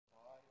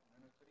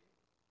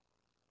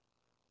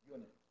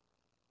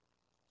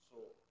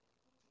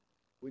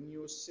when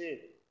you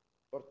say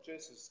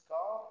purchases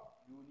car,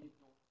 you need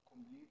to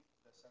complete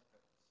the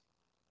sentence.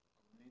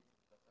 Complete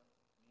the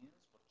sentence means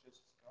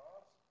purchases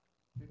cars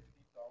 $50,000,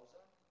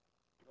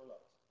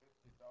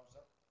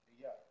 50,000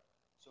 riyal.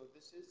 So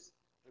this is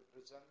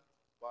represented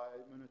by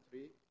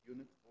monetary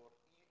unit for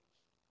each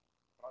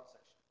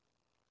transaction.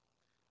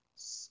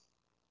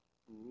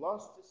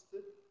 Last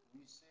step,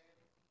 we say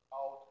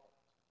output.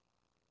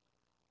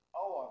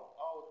 Our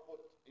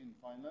output in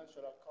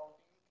financial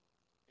accounting,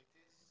 it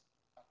is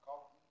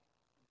accounting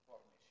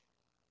information.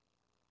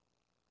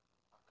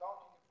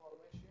 Accounting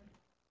information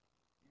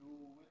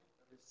you will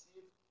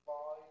receive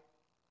by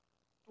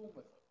two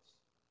methods.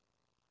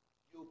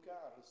 You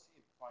can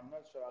receive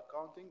financial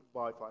accounting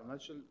by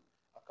financial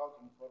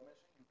accounting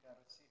information. You can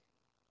receive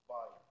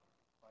by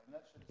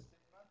financial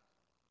statement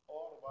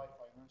or by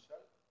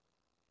financial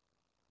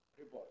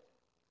reporting.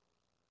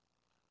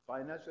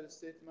 Financial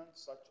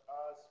statements such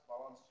as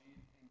balance sheet,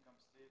 income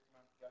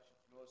statement, cash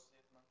flow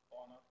statement,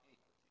 owner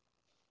equity.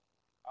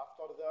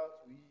 After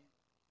that,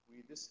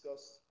 we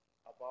discuss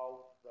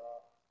about the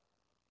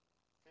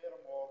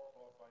framework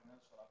for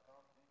financial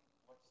accounting.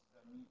 What's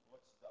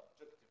the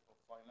objective of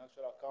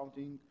financial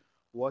accounting?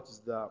 What's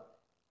the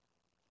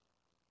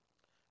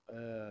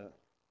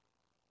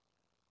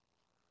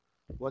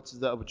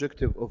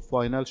objective of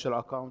financial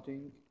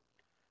accounting?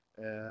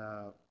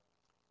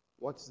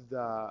 What's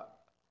the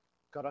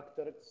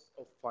characteristics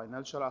of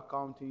financial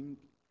accounting?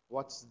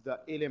 What's the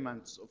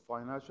elements of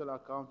financial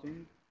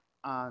accounting?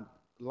 And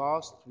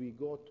last, we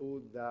go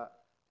to the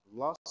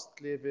last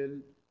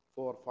level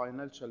for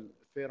financial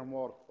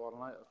framework for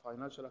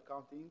financial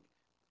accounting.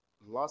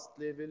 Last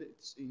level,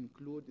 it's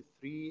include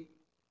 3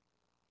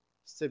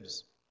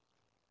 steps: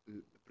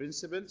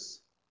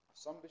 principles,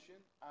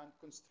 assumption, and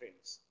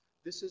constraints.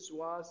 This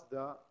was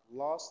the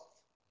last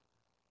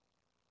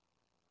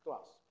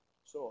class.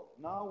 So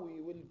now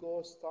we will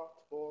go start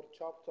for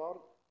chapter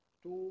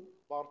 2,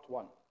 part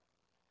 1.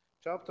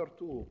 Chapter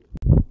 2.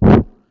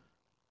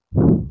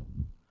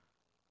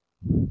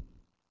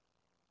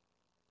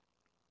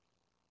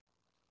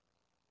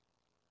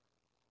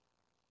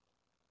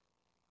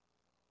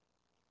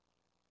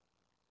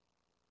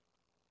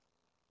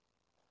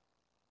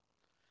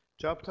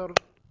 Chapter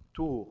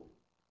 2,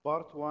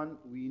 part 1,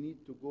 we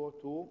need to go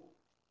to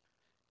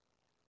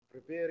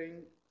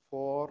preparing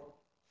for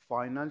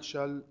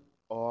financial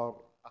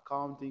or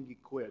accounting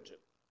equation.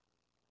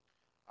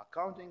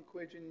 Accounting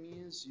equation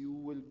means you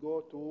will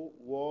go to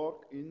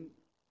work in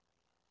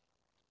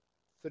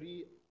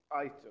 3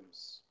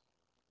 items.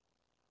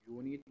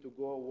 You need to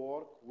go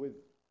work with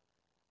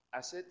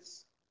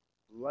assets,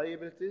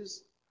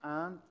 liabilities,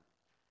 and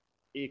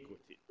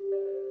equity.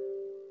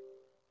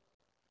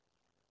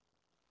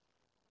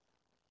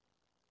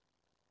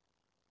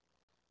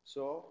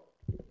 So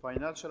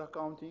financial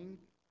accounting,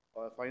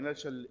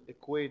 financial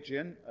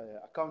equation,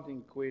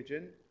 accounting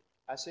equation,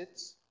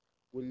 assets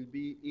will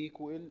be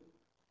equal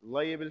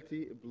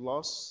liability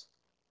plus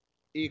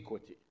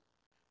equity.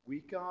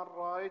 We can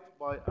write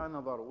by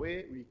another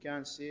way. We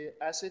can say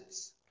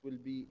assets will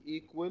be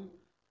equal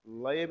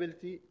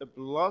liability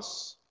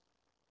plus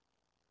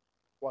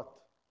what?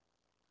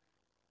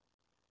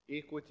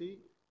 Equity.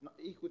 Not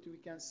equity,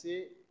 we can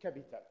say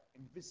capital,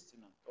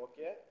 investment,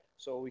 okay?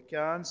 So we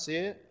can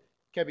say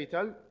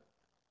capital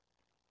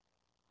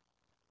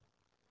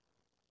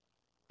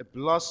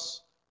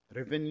plus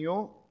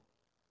revenue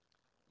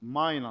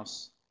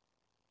minus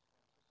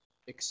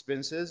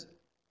expenses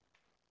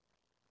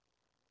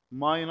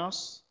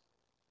minus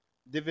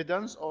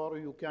dividends, or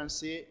you can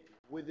say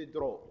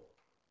withdraw.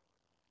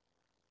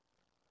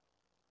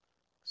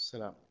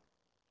 Salam.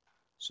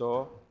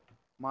 So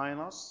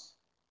minus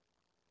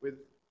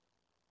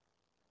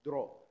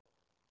withdraw.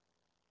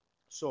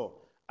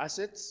 So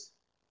assets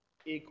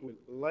equal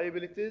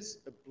liabilities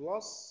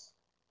plus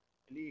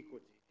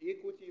equity.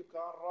 Equity you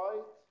can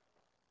write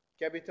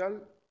capital,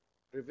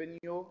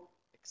 revenue,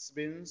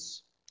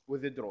 expense,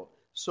 withdraw.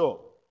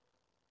 So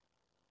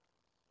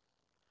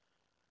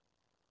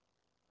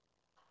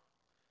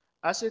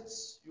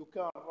assets, you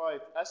can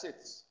write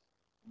assets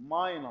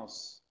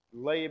minus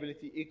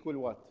liability equal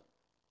what?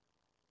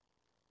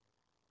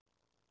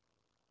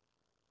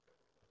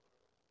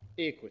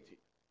 Equity.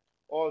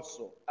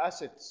 Also,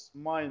 assets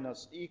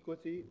minus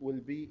equity will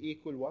be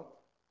equal what?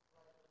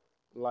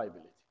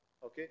 Liability.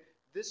 Okay?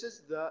 This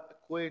is the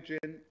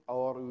equation,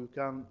 or you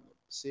can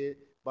say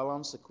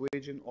balance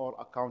equation or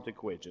account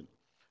equation.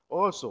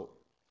 Also,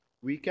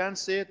 we can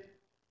say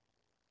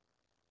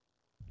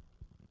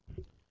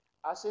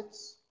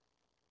assets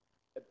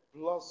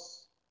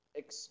plus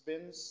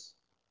expense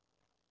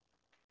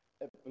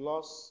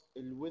plus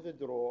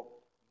withdraw.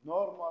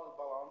 Normal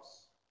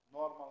balance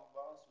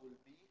will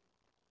be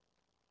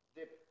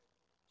debt.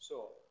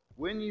 So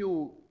when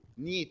you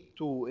need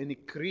to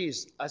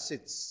increase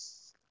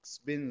assets,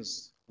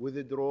 expense,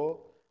 withdraw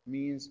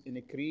means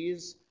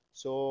increase,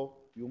 so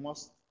you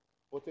must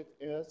put it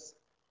as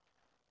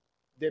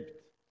debt.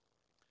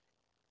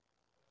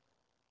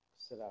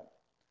 Salam.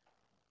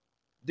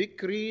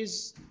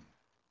 Decrease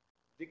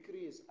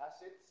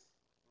assets,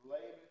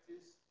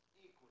 liabilities,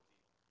 equity.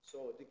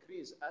 So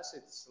decrease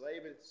assets,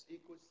 liabilities,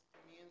 equity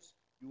means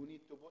you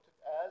need to put it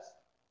as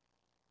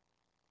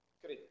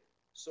credit.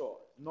 So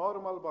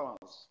normal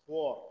balance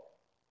for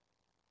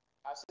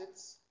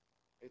assets,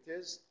 it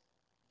is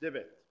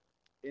debit.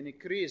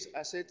 Increase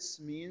assets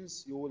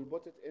means you will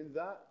put it in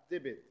the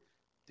debit.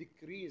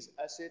 Decrease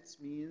assets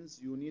means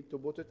you need to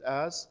put it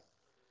as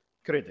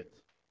credit.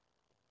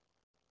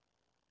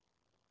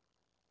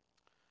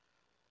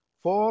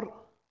 For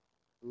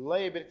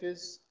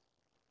liabilities,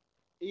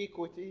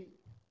 equity,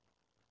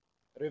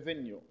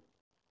 revenue,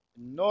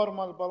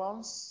 normal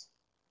balance,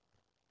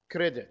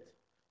 credit.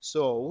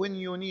 So when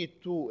you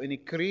need to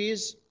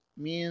increase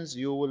means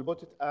you will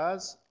put it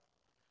as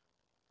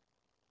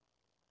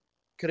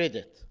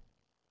credit.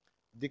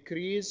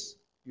 Decrease,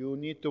 you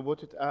need to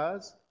put it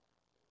as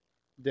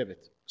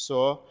debit.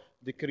 So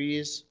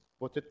decrease,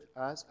 put it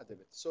as a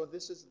debit. So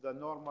this is the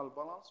normal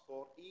balance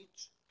for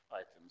each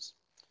items.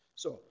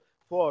 So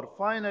for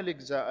final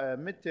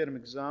midterm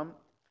exam,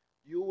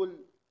 you will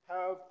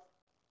have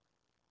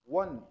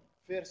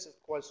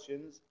first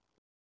question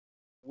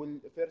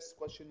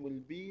will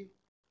be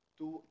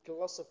to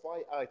classify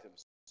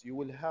items. You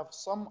will have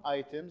some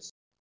items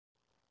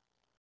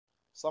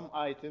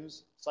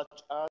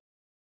such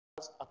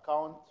as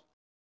account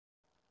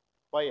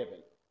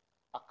payable,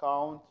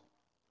 account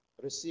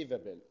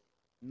receivable,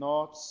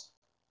 notes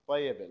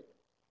payable,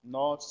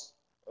 notes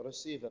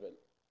receivable,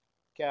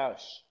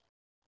 cash,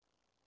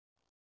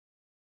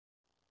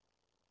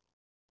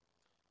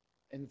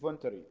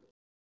 inventory.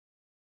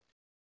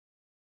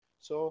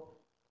 So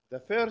the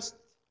first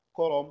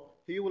column,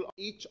 he will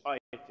each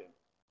item.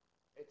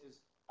 It is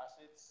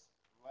assets,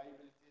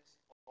 liabilities,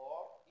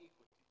 or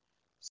equity.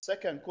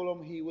 Second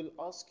column, he will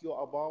ask you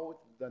about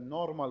the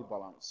normal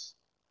balance.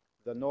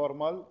 The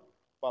normal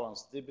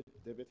balance, debit,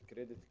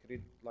 credit,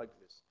 like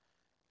this.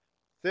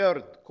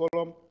 Third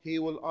column, he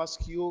will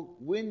ask you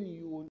when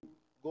you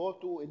go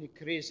to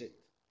increase it,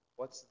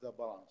 what's the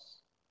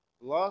balance?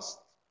 Last,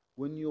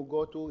 when you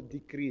go to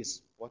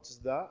decrease, what's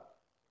the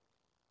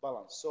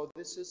balance? So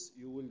this is,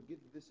 you will get,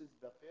 this is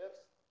the first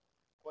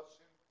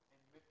question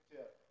in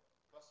midterm,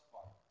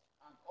 classified.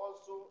 And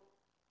also,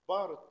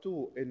 part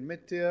 2 in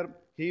midterm,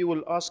 he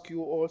will ask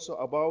you also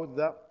about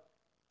the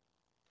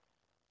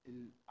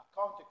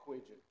account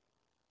equation,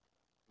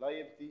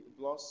 liability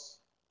plus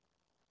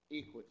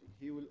equity.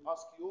 He will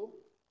ask you,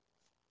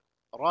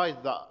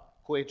 write the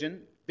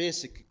equation,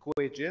 basic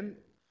equation,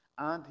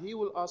 and he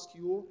will ask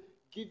you,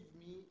 give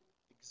me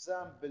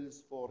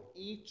examples for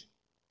each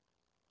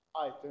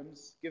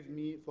items. Give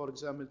me, for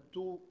example,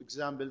 2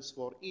 examples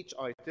for each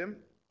item.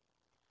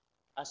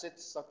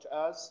 Assets such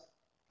as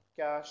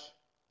cash,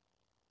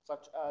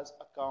 such as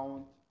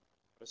account,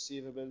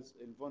 receivables,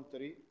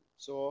 inventory.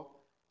 So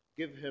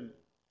give him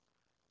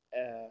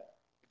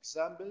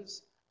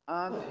examples,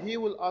 and he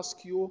will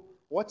ask you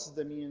what's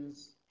the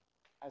means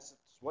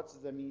assets, what's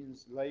the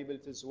means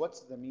liabilities,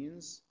 what's the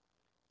means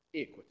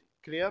equity.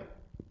 Clear?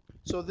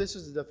 So this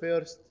is the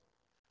first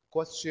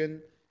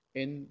question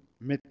in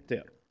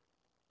midterm.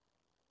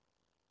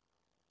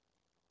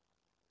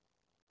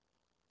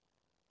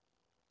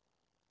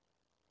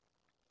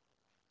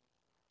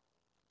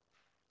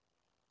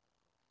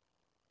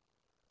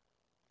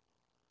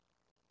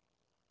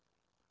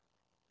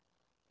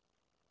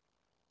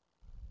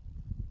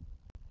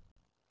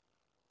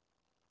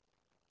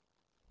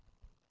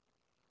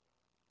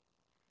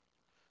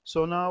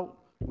 So now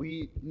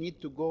we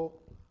need to go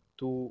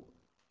to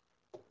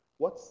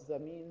what's the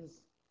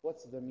means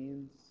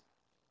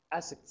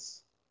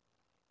assets.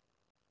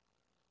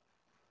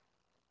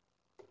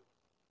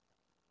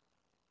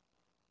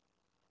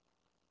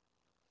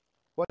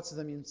 What's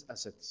the means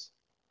assets?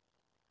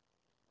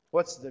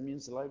 What's the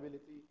means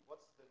liability?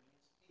 What's the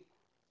means equity?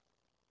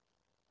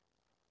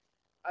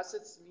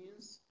 Assets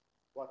means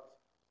what?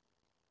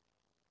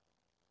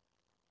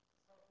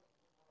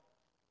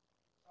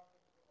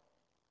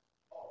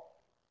 Oh,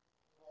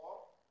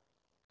 for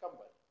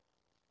company.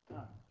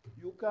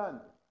 You can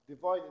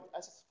divide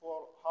assets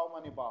for how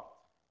many parts?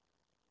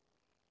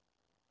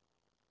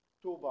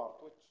 2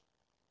 parts. Which?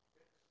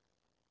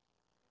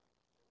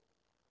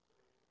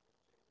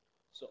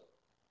 So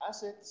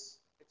assets,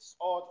 it's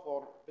odd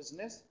for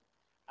business,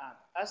 and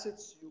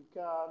assets you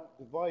can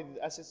divide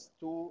the assets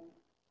to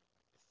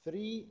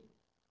 3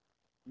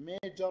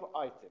 major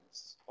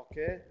items.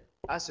 Okay,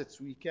 assets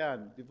we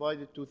can divide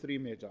it to 3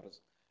 majors: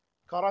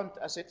 current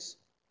assets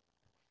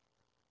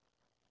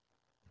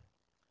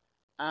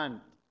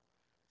and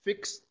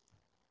fixed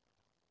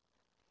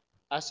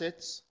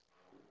assets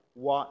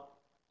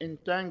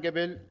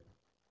intangible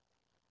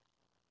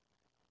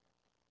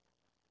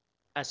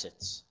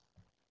assets.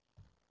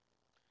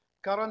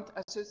 Current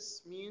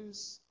assets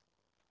means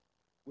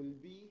will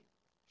be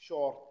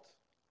short,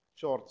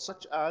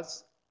 such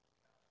as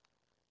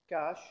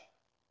cash.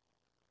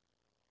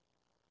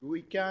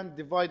 We can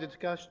divide it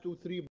cash to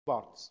 3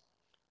 parts: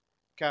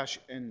 cash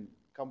in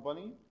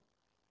company,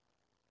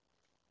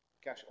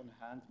 cash on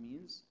hand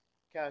means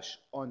cash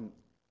on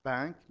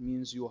bank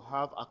means you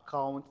have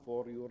account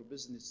for your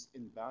business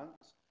in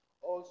banks.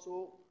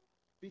 Also,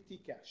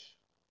 petty cash.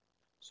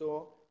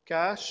 So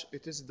cash,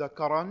 it is the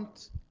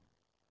current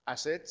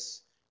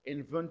assets.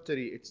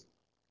 Inventory, it's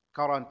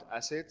current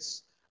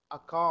assets.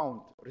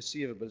 Account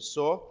receivable.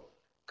 So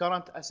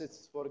current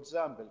assets, for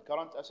example,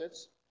 current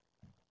assets,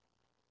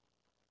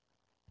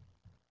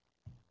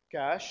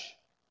 cash,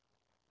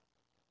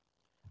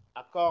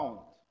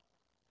 account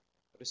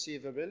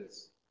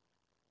receivables,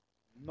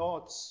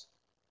 notes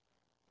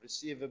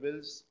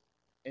receivables,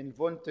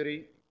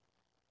 inventory,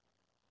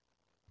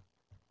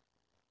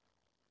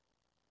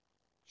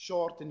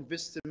 short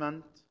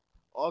investment.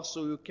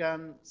 Also, you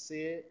can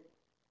say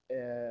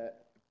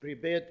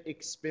prepaid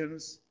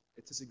expense.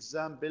 It is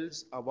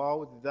examples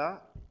about the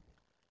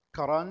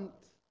current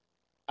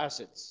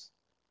assets.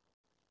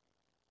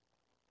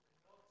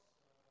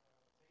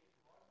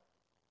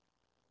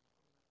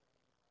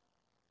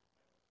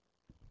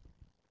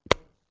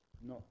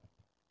 No,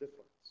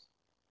 difference.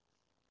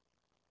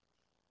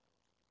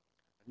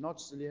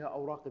 النوتس اللي هي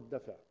اوراق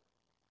الدفع.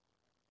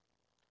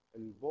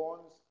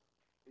 البونز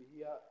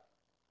هي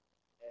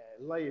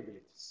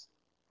liabilities.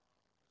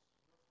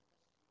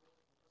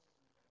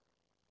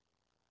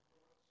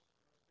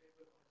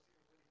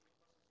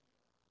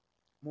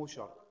 مو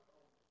شرط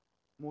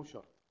مو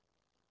شرط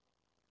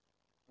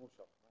مو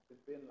شرط، ممكن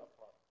بين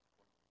الافراد.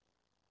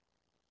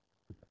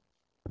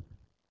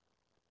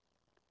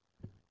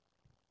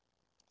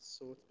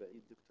 الصوت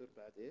بعيد دكتور.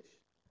 بعد ايش؟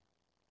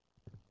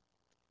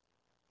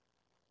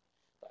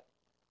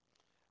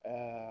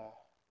 طيب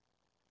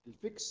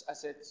الفيكس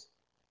اسيتس.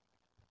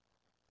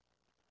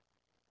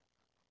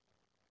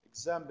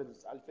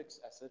 examples على الفيكس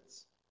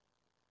اسيتس.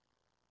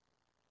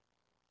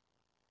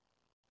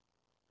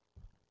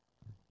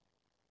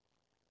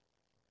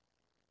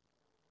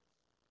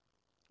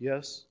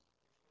 Yes.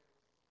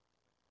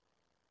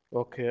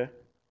 Okay.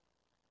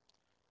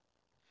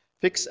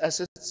 Fixed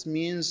assets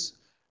means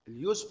the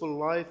useful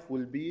life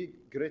will be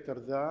greater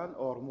than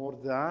or more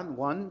than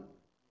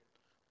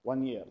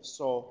one year.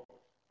 So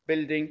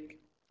building,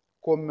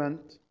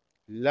 equipment,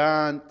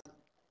 land,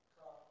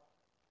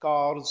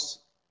 cars,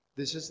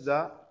 this is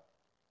the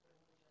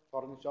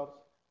furniture.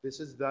 This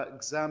is the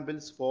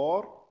examples for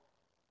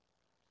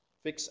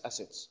fixed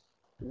assets.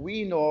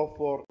 We know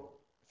for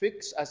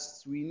fixed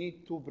assets we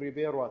need to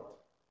prepare what?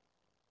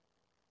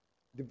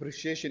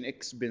 Depreciation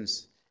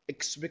expense.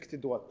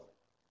 Expected what?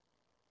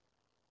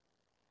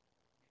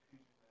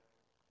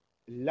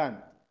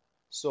 Land.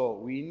 So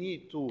we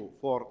need to,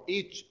 for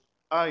each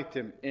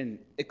item in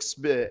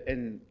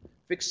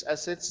fixed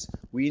assets,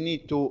 we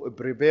need to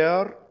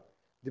prepare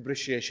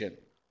depreciation.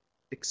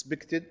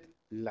 Expected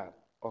land.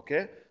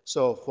 Okay.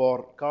 So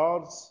for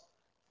cars,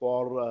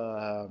 for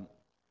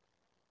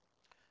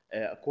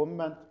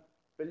equipment,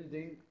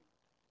 building,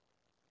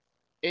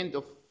 end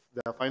of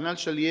the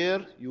financial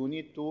year, you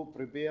need to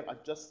prepare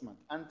adjustment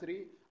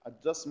entry.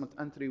 Adjustment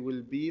entry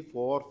will be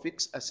for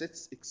fixed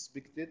assets,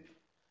 expected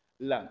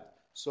land.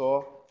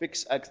 So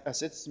fixed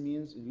assets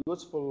means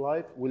useful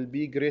life will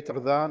be greater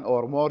than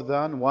or more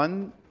than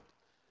 1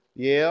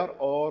 year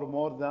or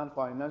more than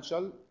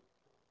financial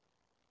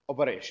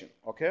operation.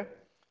 Okay.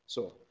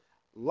 So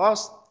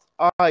last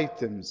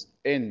items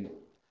in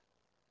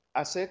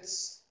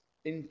assets,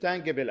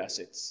 intangible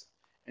assets.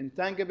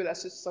 Intangible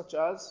assets such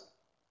as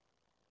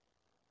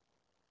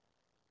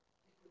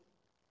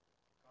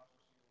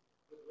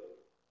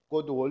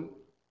goodwill,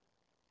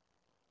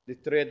 the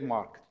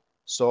trademark.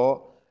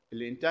 So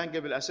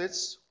الانtangible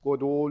assets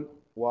goodwill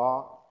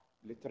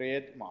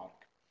والtrademark.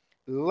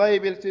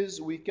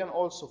 Liabilities, we can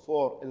also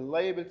for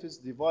liabilities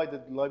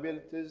divided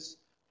liabilities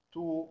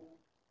to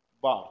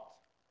part.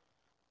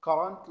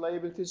 Current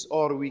liabilities,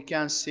 or we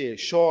can say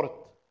short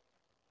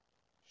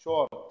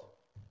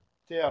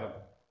term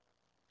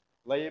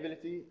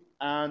liability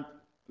and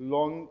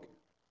long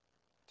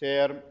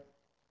term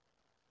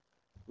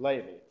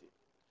liability.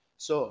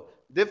 So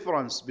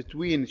difference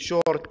between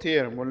short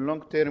term and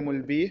long term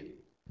will be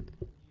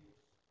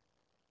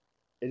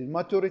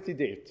maturity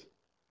date.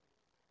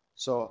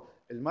 So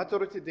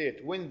maturity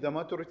date, when the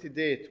maturity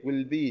date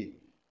will be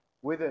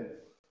within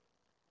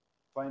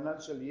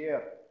financial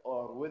year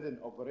or within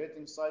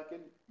operating cycle,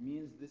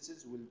 means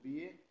this will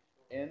be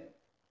in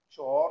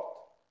short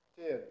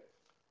term.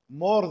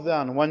 More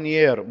than 1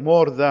 year,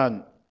 more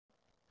than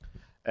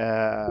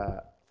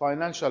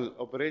financial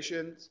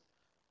operations,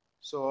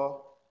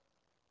 so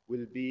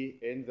will be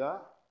in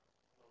the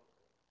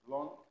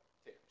long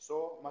term.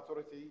 So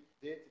maturity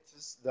date, it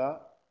is the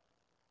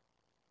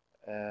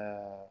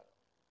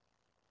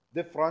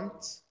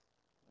difference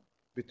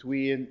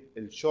between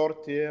the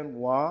short term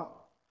and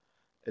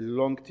the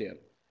long term.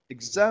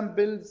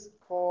 Examples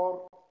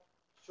for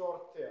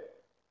short term.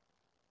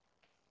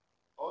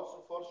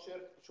 Also for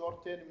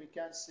short term, we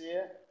can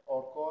say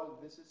or call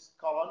this is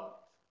current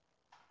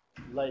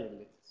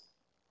liabilities.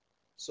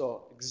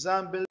 So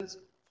examples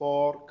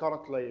for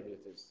current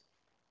liabilities.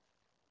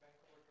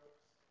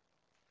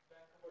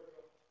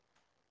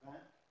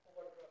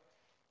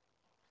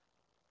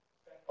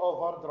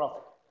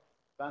 Overdraft.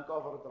 Bank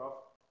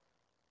overdraft.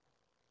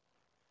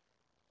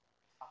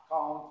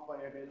 account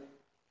payable,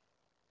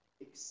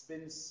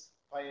 expense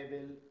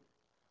payable,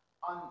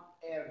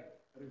 unearned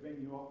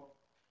revenue.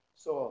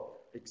 So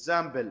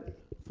example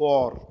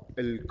for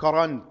the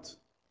current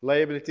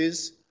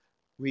liabilities,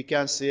 we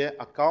can say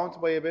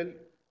account payable,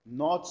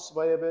 notes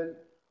payable,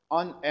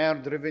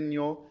 unearned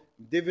revenue,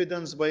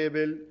 dividends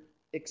payable,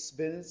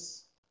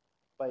 expense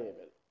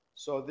payable.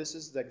 So this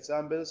is the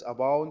examples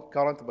about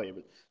current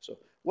payable. So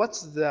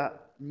what's the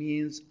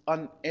means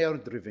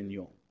unearned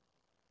revenue?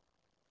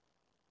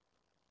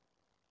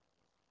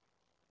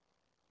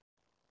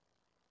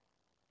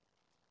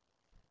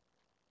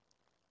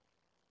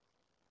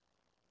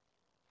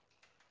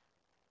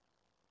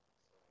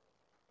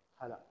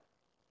 هلا.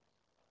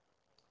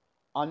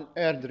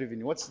 Unearned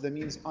revenue. What's the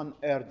means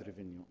unearned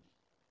revenue?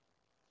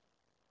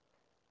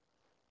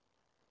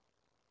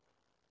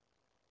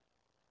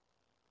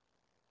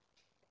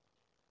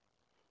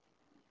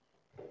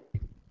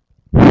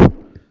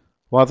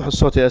 واضح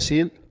الصوت يا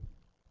أسيل؟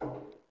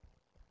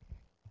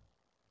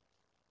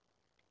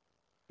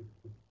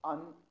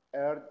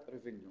 Unearned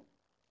revenue.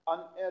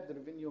 Unearned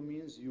revenue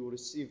means you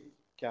receive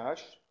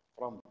cash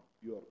from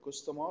your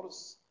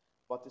customers,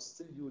 but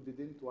still you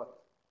didn't what?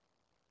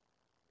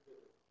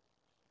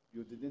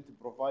 You didn't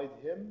provide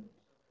him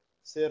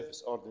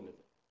service or delivery.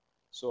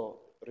 So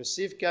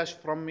receive cash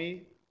from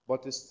me,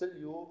 but still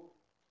you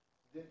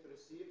didn't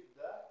receive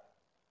the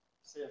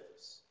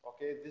service.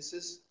 Okay, this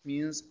is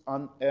means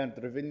unearned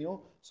revenue.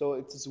 So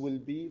it will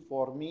be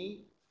for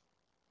me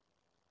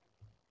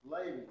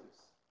liabilities,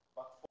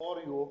 but for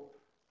you,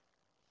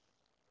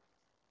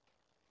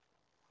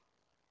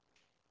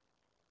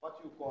 what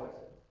you call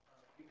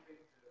it?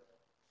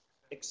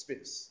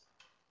 Expense.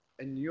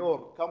 In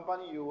your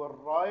company, you will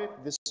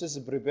write this is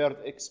prepared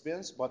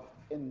expense, but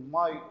in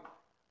my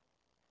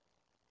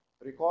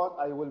record,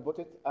 I will put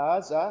it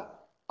as a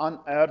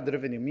unearned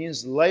revenue.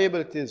 Means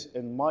liabilities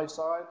in my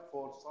side,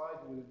 for side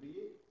will be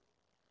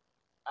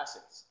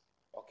assets.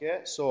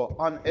 Okay, so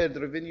unearned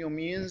revenue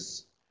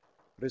means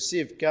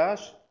receive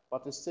cash,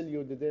 but still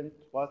you didn't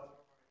what?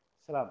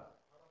 Salam.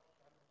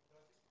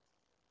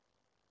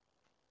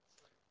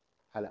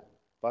 Hala.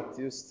 But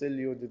you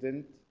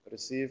didn't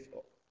receive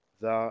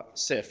the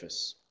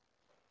service.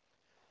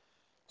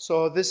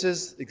 So this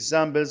is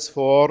examples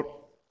for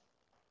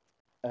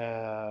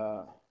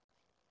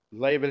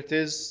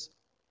liabilities.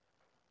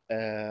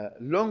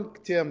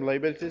 Long-term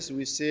liabilities,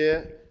 we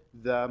say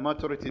the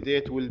maturity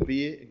date will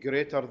be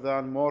greater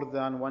than, more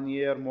than 1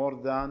 year, more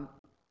than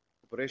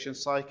operation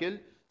cycle.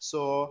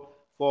 So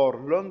for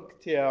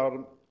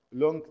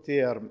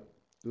long-term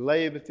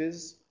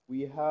liabilities,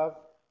 we have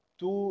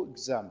two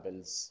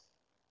examples.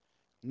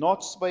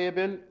 Notes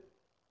payable,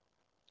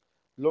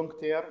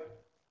 long-term.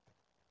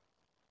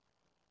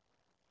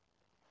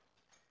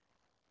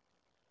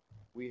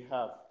 We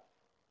have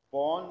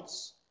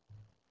bonds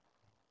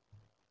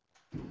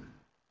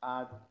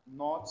and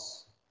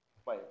notes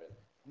payable.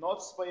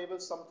 Notes payable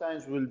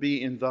sometimes will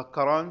be in the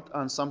current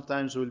and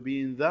sometimes will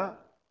be in the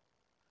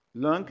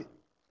long,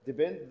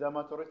 depend the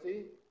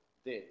maturity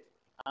date.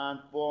 And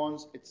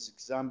bonds, it's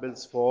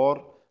examples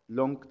for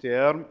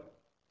long-term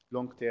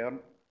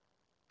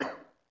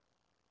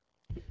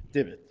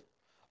debit.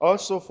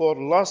 Also for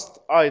last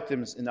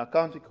items in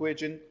account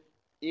equation,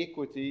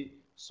 equity.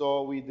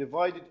 So we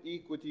divided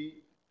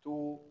equity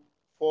to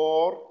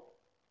 4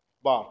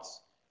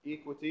 parts.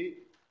 Equity,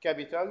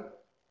 capital,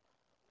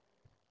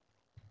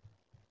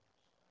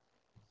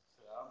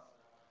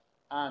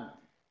 and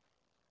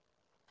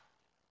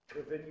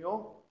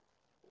revenue,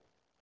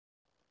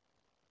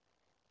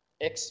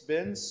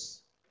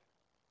 expense,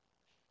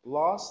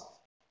 last,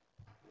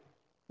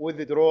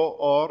 withdraw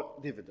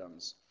or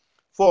dividends.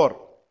 For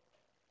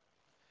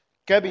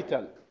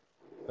capital,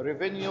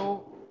 revenue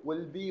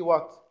will be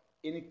what?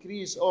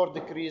 Increase or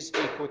decrease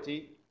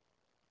equity.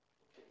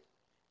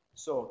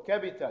 So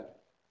capital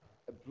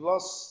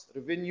plus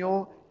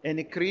revenue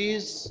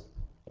increase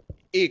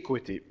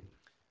equity.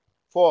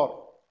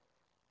 For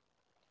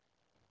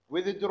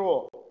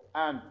withdraw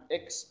and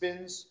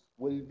expense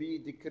will be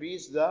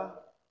decrease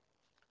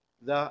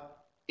the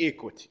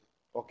equity.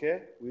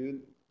 Okay, we will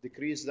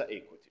decrease the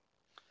equity.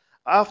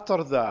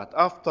 After that,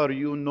 after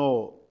you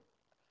know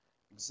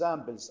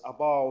examples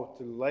about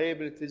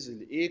liabilities,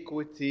 the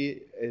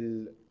equity,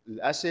 the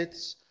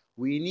assets,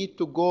 we need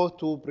to go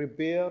to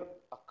prepare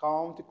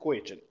account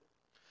equation.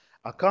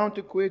 Account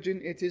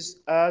equation, it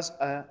is as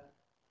a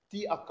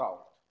T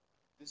account.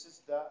 This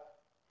is the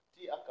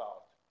T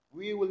account.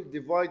 We will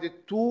divide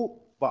it two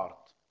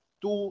parts,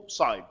 two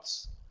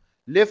sides,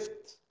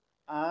 left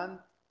and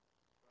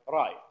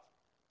right.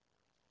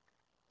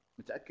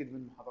 متأكد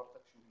من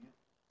محاضرتك شو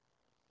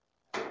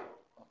هي؟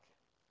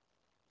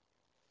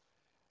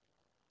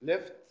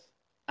 Left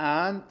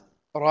and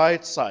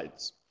right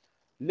sides.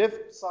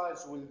 Left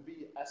sides will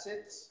be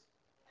assets,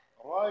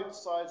 right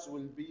sides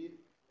will be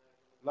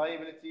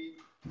liability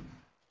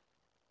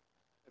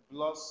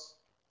plus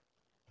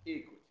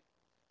equity.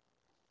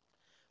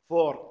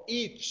 For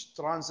each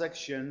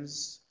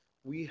transactions,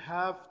 we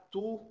have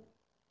two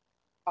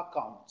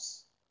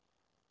accounts.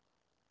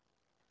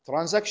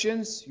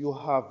 transactions, you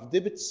have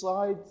debit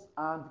side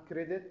and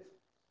credit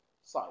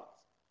side.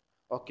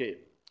 Okay,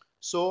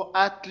 so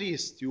at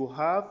least you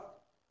have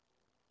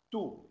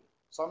two.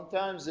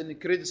 Sometimes in the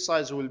credit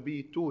side will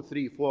be 2,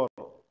 3, 4,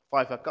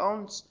 5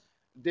 accounts,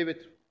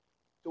 debit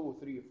 2,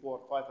 3,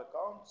 4, 5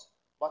 accounts,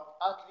 but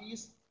at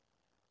least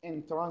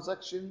in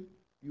transaction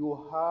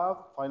you have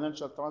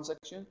financial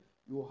transaction,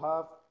 you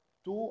have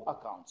two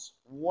accounts,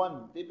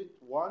 one debit,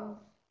 one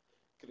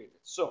credit.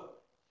 So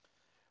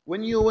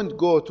when you want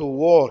go to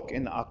work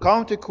in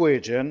account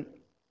equation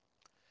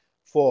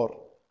for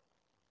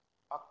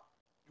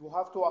you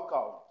have to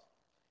account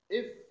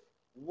if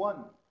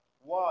one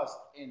was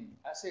in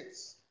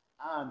assets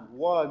and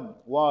one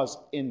was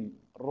in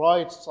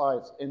right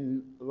side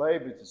in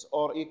liabilities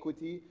or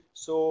equity,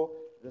 so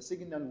the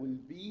signal will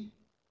be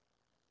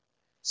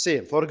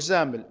same. For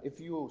example, if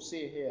you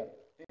say here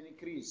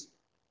increase,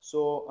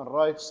 so on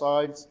right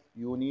side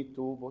you need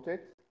to put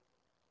it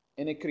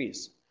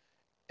increase.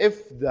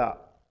 If the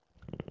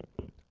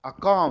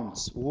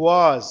accounts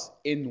was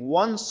in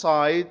one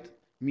side,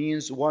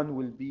 means one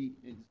will be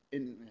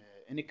in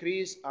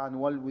increase and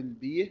one will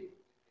be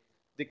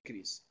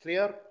decrease.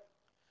 Clear?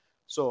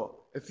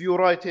 So if you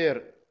write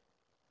here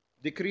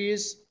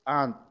decrease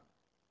and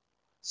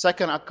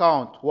second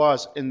account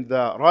was in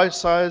the right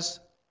side,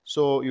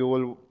 so you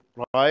will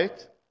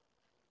write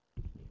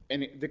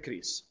in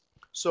decrease.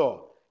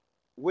 So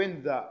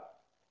when the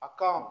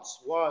accounts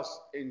was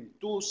in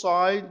two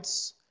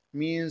sides,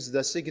 means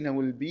the signal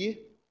will be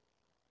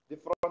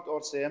different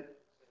or same?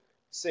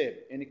 Same.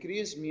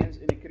 Increase means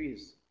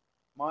increase,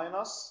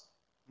 minus,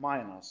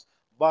 minus.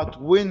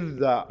 But when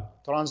the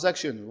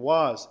transaction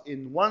was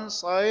in one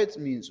side,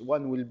 means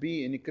one will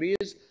be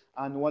increase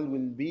and one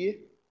will be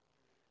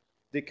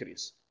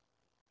decrease.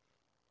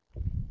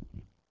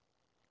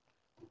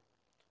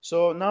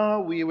 So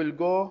now we will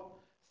go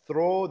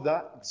through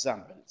the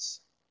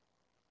examples.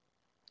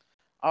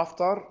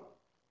 After,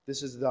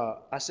 this is the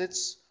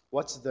assets.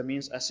 What's the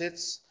means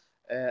assets?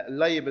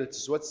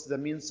 Liabilities. What's the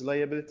means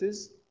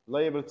liabilities?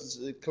 Liabilities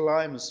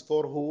claims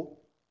for who?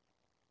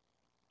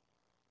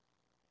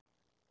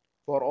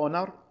 For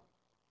owner?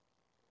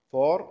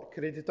 For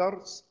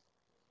creditors?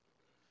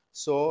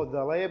 So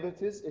the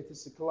liabilities, it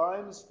is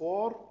claims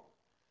for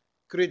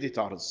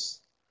creditors.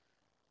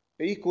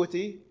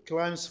 Equity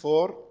claims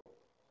for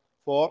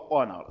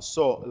owner.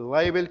 So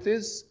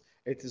liabilities,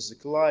 it is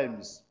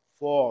claims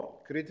for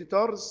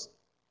creditors.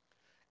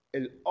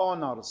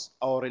 Owners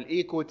or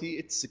equity,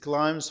 it's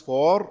claims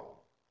for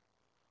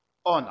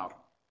owner.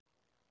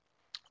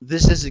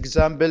 This is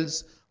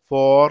examples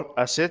for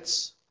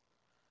assets,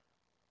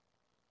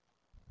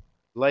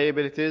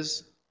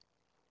 liabilities,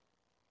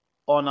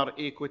 owner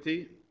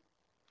equity.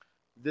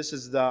 This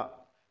is the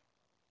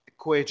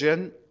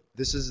equation.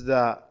 This is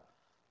the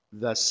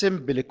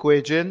simple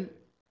equation.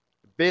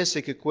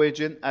 Basic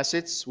equation,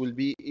 assets will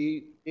be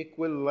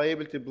equal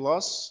liability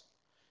plus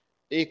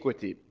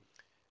equity.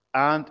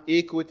 And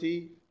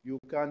equity, you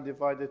can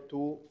divide it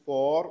to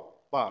 4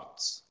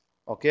 parts.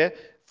 Okay?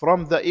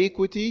 From the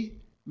equity,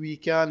 we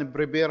can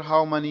prepare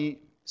how many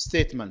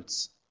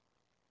statements?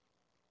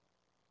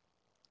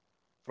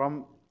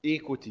 From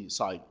equity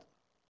side.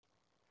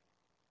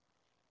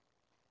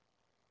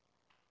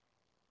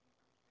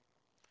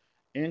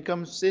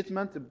 Income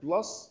statement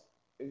plus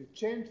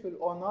change في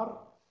owner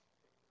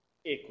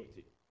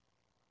equity.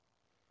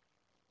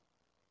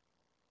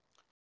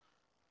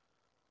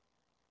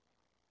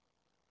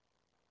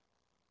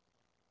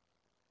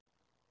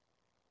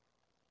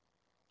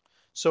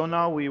 So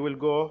now we will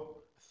go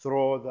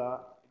through the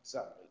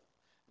example.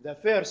 The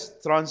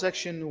first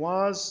transaction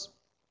was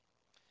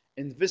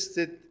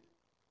invested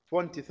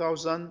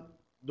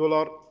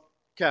 $20,000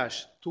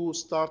 cash to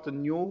start a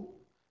new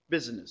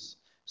business.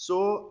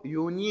 So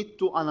you need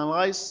to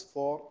analyze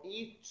for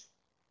each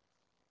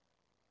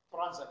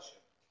transaction.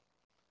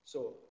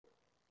 So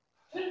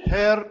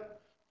here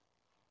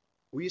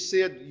we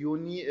said you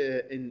need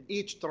in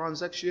each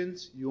transaction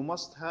you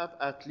must have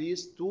at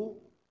least 2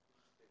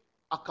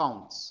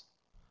 accounts,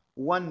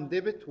 one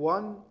debit,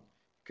 one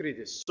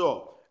credit.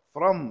 So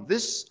from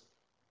this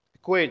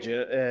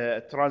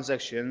equation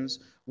transactions,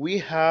 we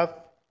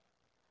have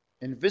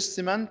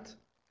investment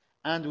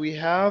and we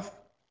have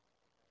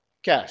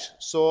cash.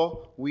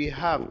 So we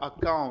have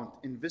account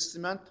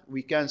investment,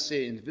 we can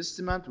say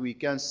investment, we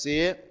can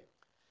say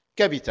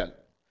capital.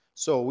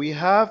 So we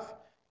have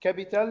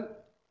capital,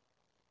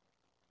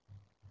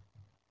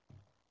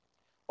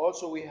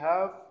 also we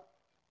have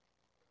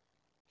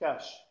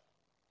cash.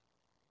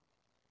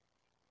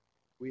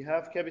 We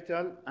have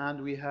capital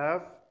and we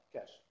have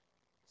cash.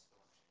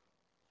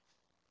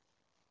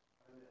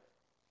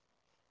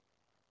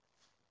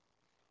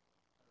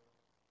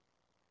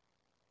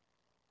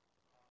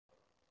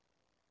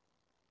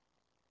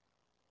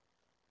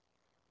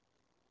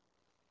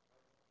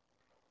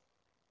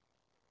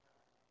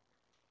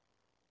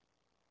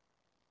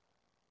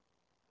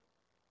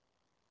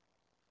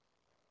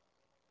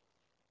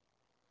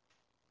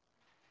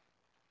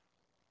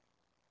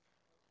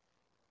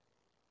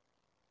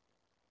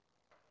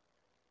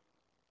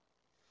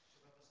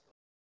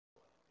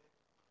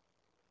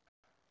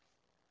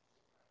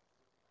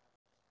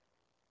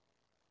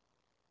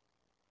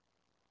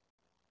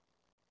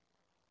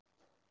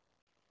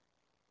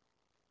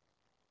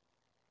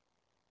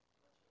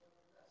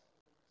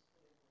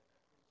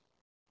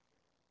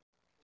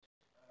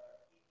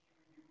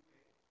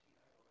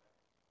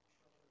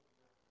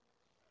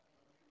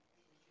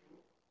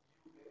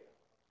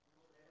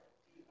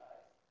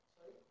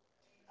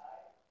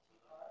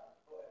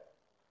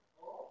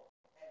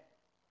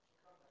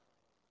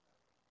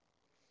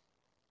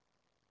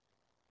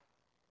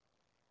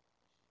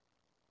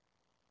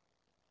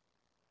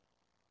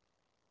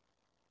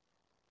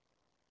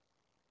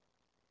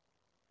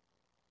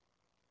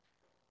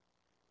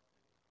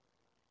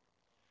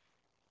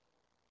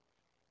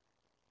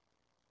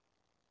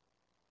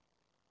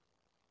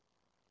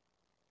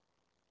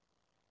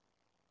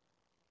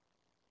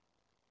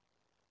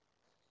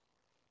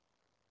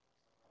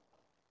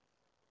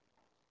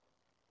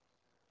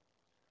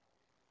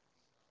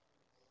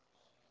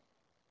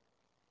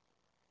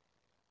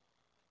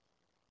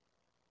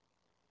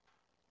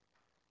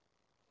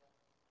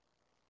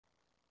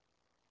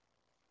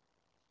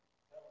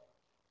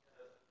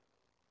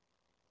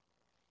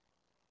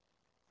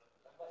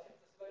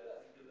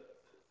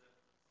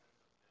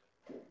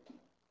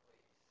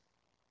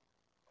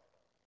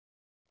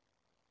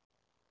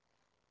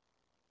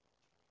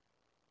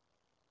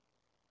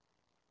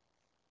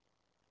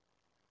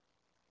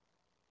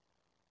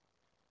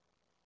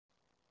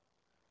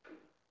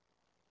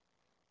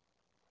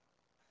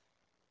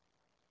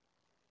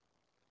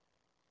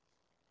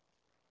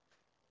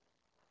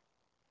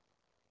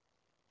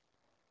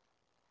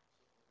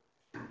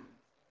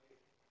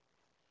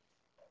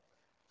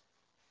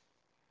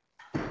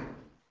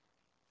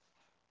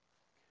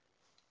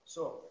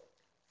 So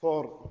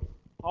for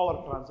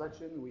our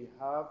transaction, we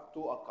have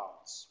two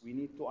accounts. We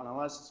need to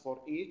analyze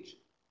for each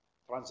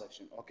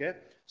transaction. Okay.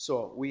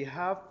 So we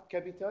have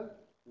capital.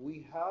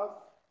 We have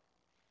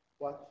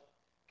what?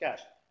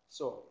 Cash.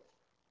 So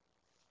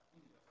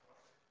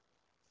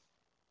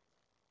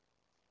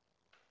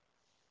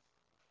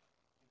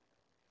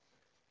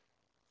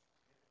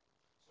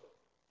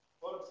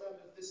for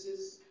example, this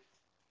is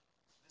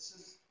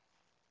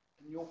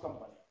a new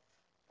company.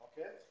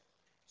 Okay.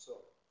 So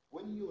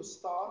when you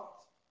start,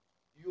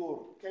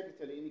 your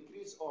capital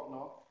increase or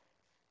not?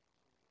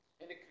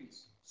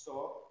 Increase.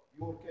 So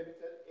your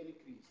capital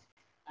increase,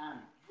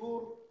 and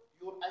your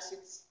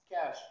assets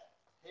cash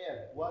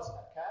here was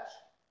a cash.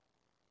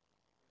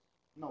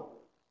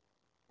 No.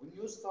 When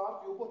you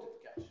start, you put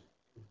it cash.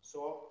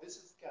 So this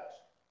is cash.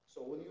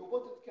 So when you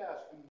put it cash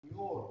in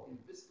your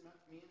investment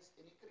means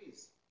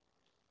increase.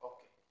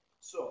 Okay.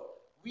 So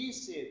we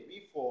said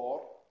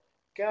before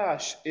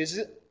cash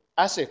is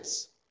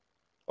assets.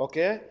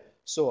 Okay.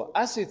 So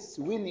assets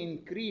will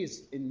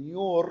increase in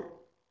your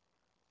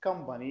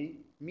company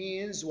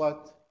means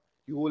what?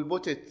 You will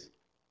put it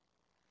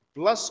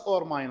plus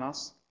or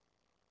minus?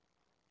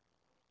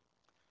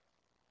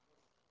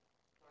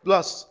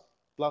 Plus.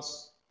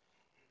 Plus.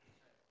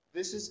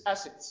 This is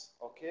assets,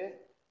 okay?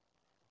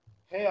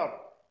 Here,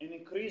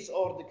 increase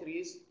or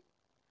decrease?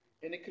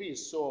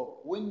 Increase. So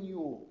when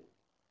you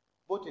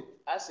put it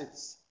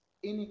assets,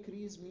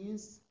 increase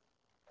means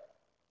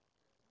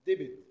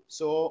debit.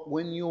 So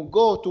when you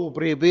go to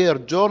prepare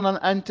journal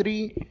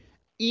entry,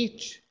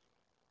 each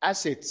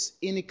assets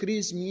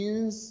increase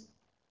means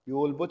you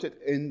will put it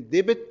in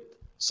debit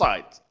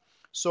side.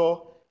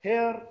 So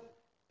here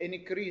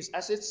increase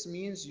assets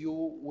means you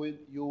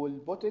will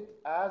put it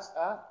as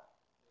a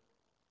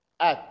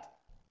at,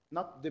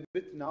 not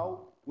debit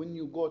now. When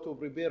you go to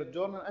prepare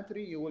journal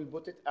entry, you will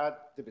put it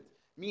at debit.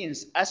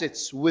 Means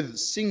assets with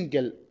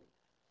single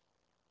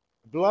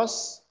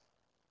plus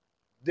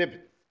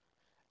debit.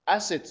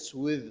 Assets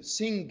with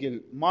single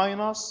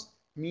minus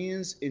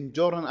means in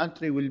journal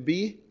entry will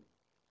be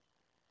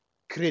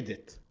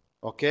credit.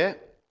 Okay?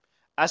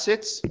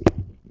 Assets,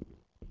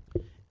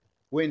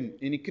 when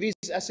increase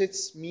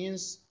assets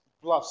means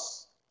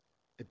plus.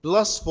 A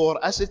plus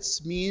for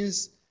assets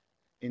means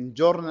in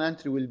journal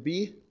entry will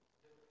be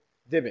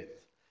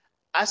debit.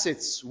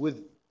 Assets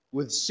with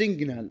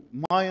signal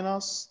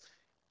minus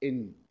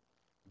in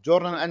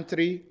journal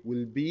entry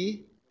will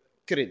be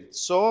credit.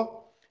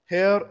 So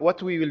here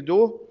what we will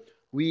do,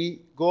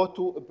 we go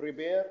to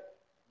prepare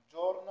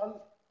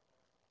journal,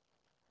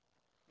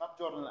 not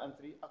journal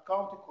entry,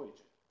 account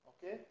equation.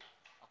 Okay?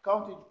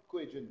 Account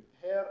equation.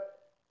 Here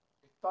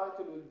the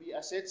title will be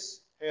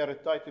assets, here the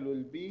title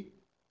will be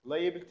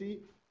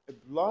liability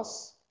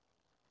plus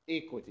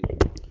equity.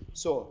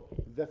 So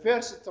the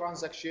first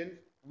transaction,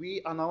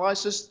 we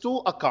analyze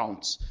two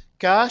accounts,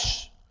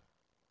 cash,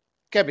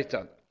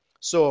 capital.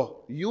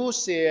 So you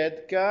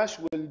said cash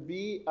will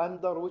be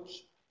under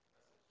which?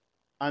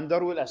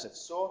 Under will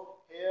assets. So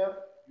here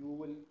you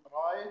will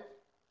write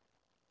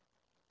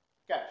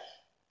cash,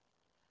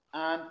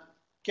 and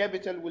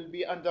capital will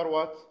be under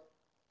what?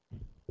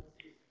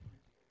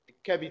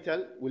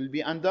 Capital will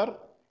be under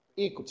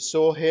equity.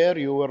 So here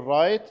you will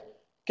write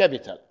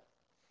capital.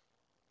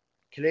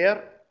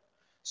 Clear?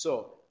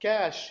 So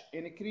cash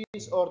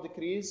increase or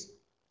decrease?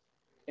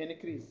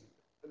 Increase.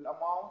 The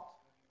amount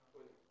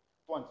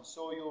 20.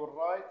 So you will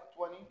write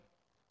 20.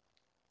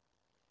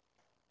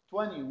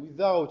 20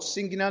 without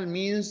signal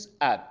means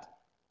add.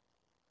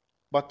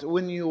 But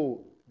when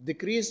you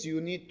decrease,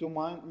 you need to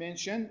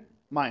mention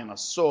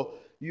minus. So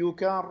you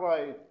can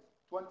write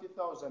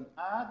 20,000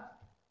 add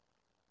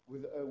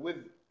with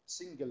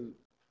single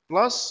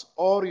plus,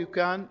 or you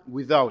can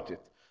without it.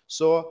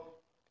 So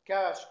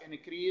cash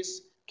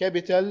increase,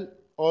 capital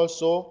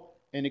also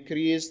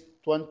increase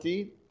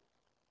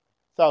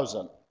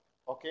 20,000.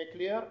 Okay,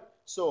 clear?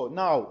 So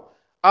now,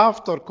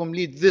 after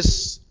complete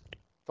this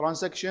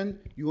transaction,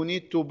 you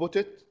need to put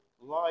it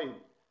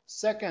line.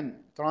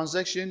 Second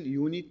transaction,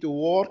 you need to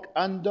work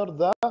under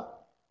the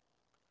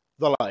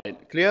line.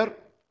 Clear?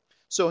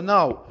 So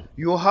now,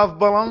 you have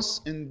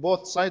balance in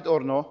both sides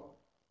or no?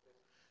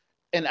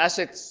 In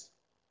assets,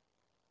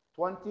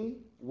 20,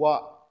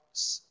 what?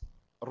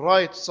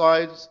 Right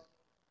side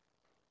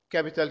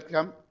capital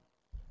come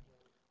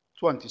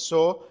 20.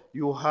 So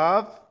you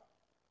have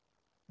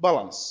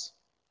balance.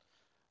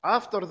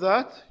 After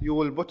that, you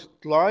will put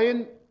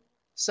line.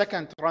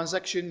 Second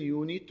transaction,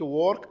 you need to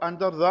work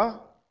under the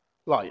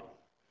line.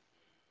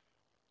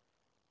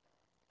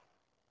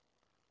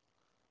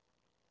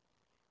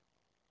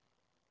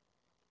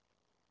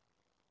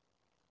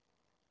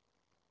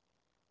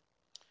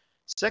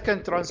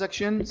 Second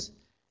transactions,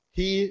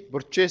 he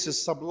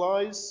purchases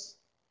supplies,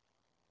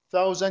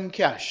 1,000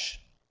 cash.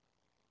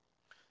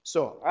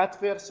 So at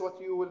first,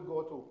 what you will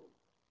go to?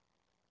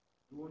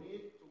 You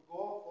need to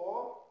go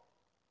for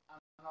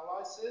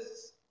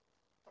analysis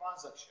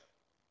transaction.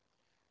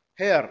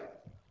 Here,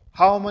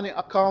 how many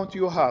accounts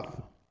you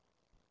have?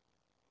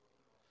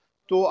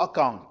 2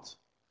 accounts.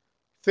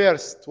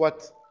 First,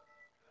 what?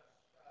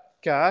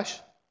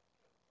 cash.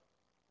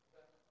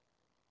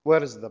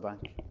 Where is the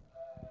bank?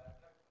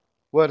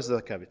 Where is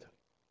the capital?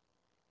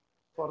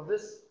 For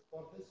this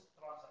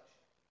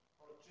transaction,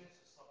 purchase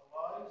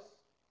supplies,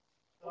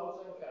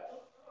 1,000 cash.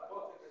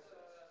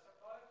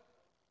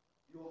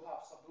 You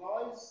have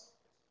supplies,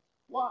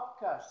 what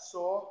cash?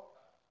 So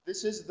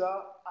this is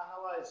the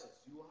analysis.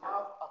 You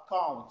have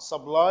account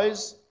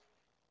supplies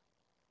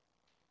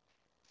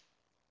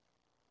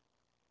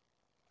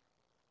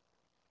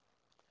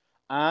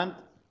and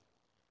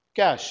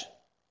cash.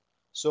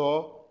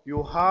 So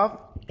you have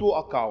two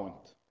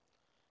accounts,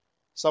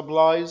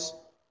 supplies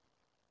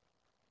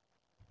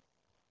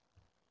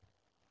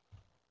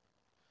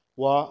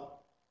wa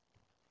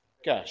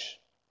cash.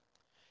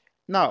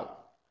 Now,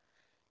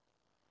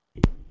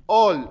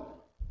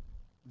 all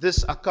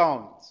this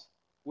account,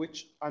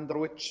 under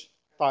which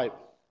type?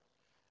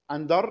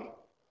 Under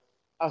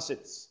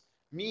assets.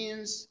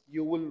 Means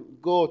you will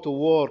go to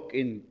work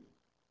in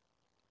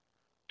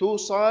two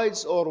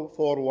sides or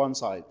for one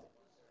side?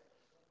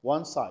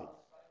 One side.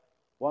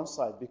 One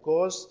side,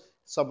 because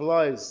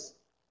supplies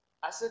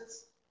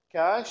assets,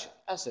 cash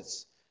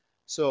assets.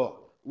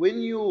 So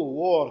when you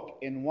work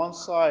in one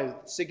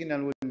side,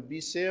 signal will be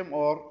same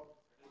or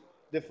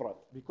different?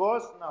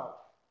 Because now,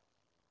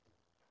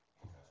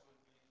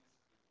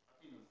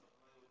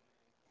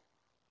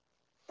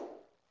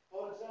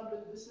 for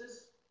example, this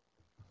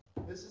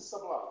is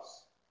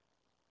supplies.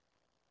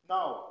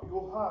 Now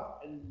you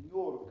have in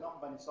your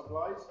company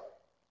supplies.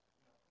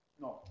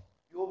 No,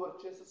 you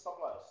purchase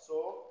supplies.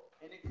 So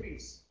an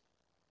increase.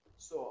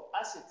 So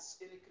assets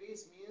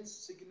increase means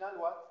signal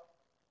what?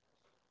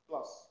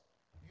 Plus.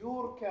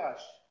 Your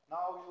cash,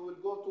 now you will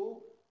go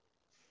to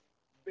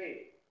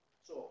pay.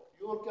 So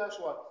your cash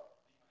what?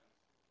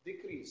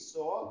 Decrease.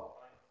 So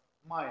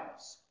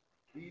minus.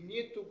 We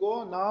need to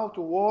go now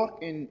to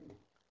work in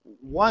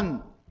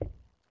one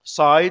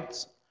side.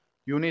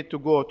 You need to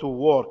go to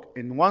work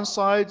in one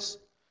side.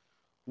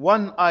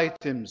 One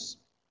items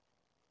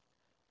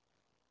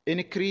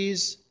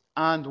increase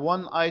and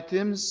one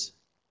items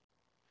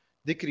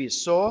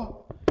decrease.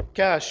 So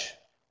cash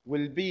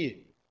will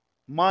be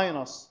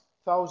minus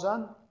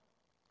 1,000.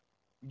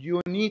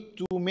 You need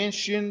to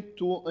mention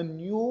to a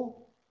new,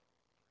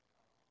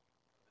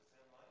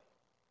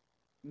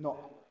 no,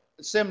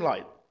 same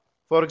line.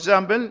 For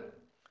example,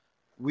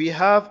 we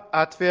have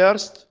at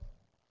first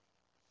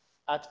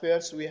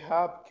we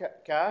have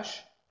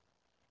cash.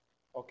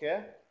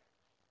 Okay,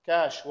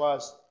 cash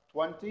was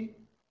 20.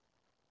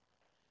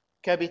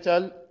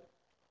 Capital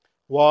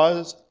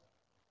was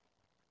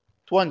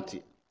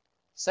 20.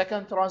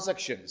 Second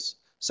transactions,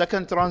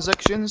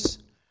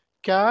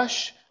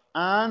 cash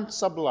and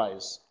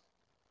supplies.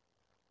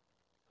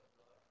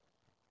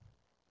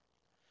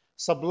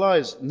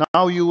 Supplies,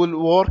 now you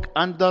will work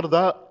under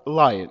the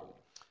line.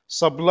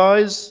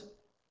 Supplies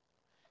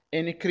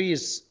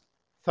increase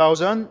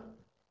 1,000,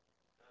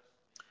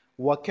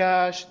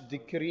 وcash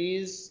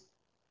decrease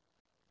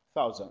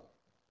 1,000.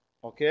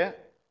 Okay,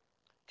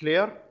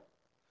 clear?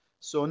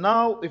 So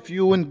now if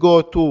you will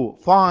go to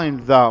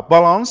find the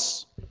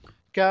balance,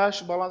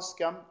 cash balance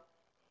come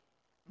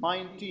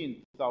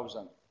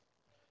 19,000.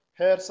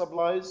 Hair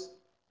supplies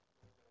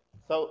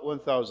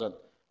 1,000.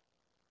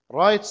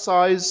 Right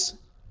size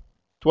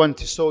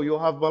 20. So you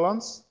have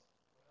balance.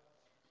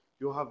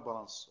 You have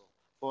balance. So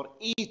for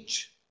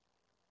each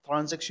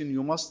transaction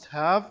you must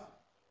have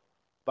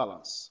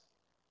balance.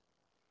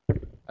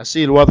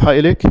 أسيل واضحة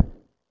إليك؟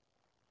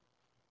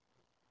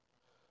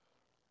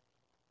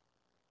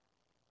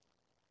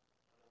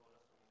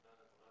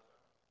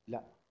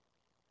 لا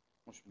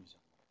مش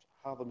ميزان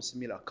مراجعة، هذا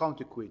بنسميه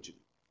الاكونت ايكويجن،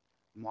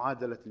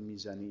 معادلة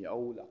الميزانية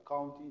أو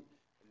الاكونتي،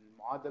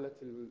 المعادلة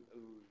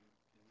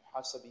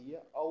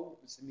المحاسبية، أو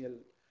بنسميها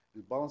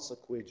البالانس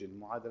ايكويجن،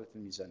 معادلة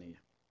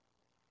الميزانية.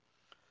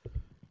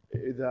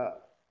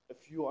 إذا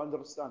if you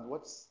understand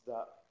what's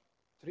the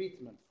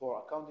treatment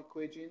for account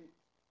equation,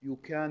 you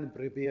can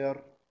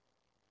prepare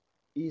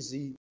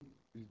easy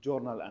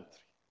journal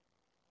entry.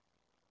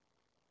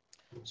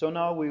 So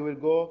now we will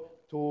go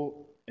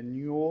to a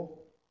new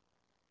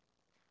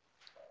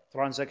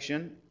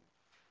transaction.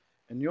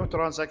 A new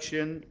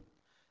transaction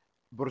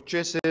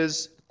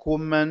purchases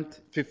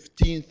equipment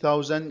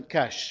 15,000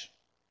 cash.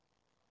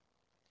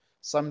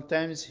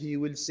 Sometimes he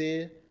will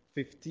say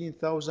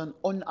 15,000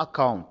 on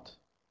account,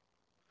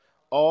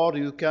 or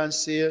you can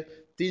say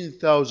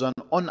 10,000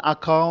 on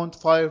account,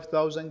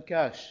 5,000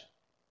 cash.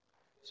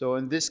 So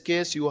in this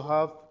case you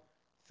have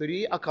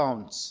 3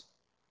 accounts.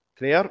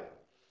 Clear?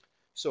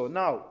 So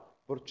now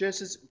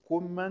purchases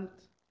equipment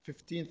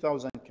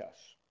 15,000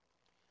 cash.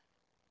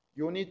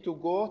 You need to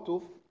go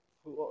to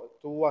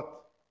what?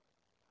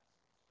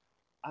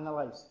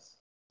 Analysis.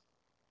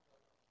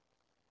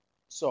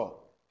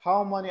 So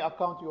how many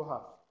accounts you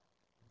have?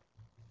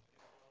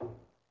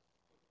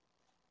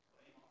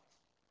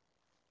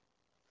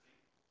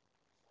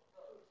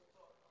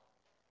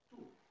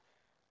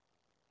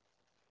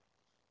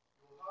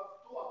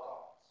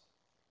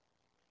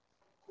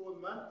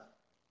 Equipment,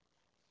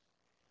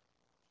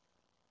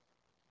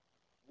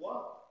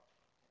 what?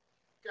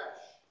 Cash.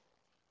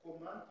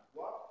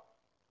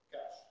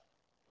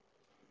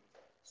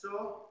 So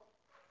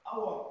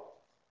our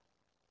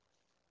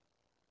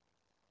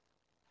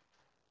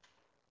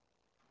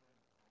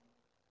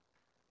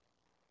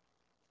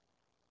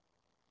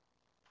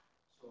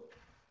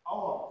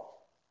our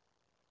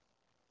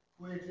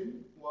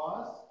equation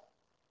was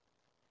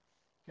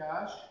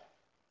cash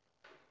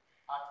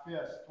at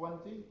first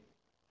 20,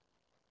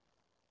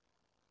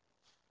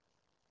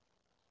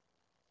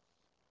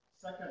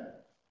 second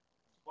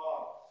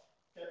bar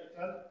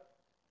capital,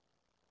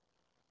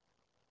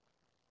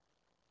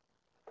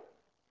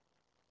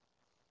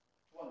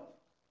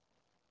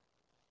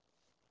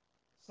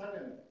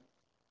 second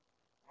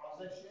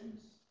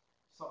transactions,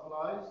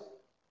 supplies,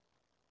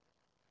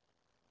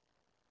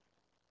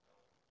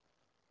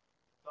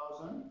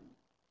 1000,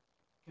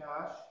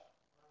 cash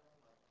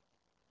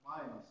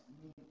minus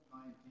 90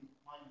 minus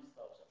 1000.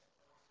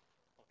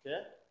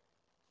 Okay?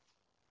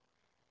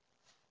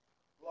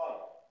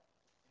 Like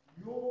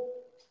new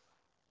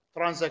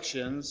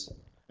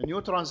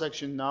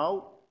transaction now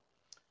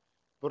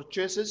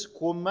purchases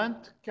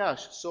comment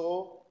cash.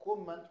 So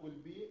comment will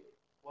be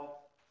what?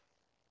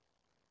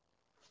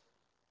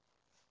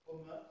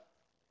 Comment.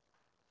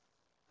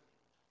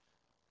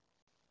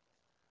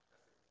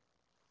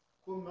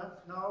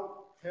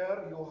 Now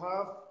here you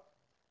have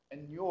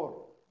in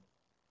your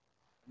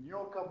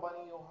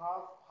company you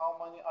have how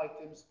many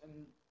items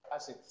in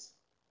assets?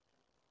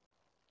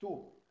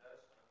 2.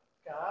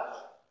 Cash,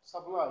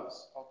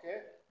 supplies. Okay.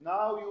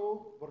 Now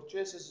you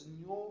purchases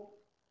new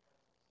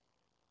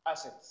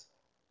assets.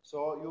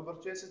 So you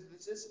purchase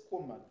this is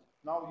comment.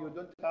 Now you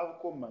don't have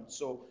comment.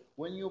 So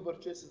when you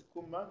purchase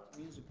comment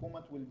means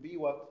comment will be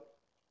what?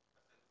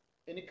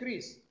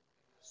 Increase.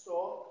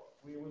 So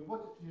we will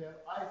put it here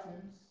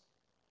items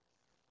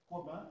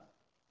comment.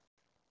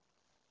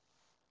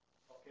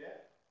 Okay.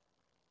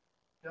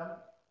 Then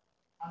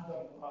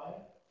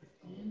underline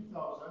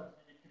 15,000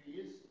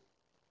 increase.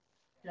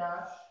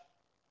 Cash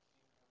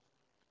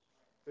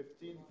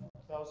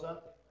 15,000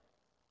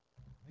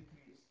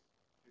 decrease.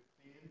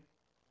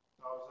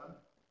 15,000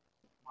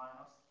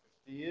 minus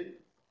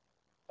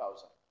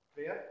 15,000.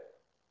 Clear?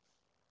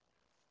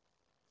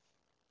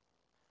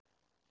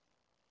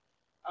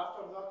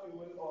 After that, you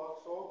will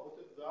also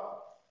put the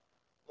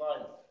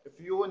line. If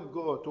you will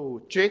go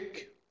to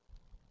check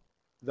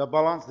the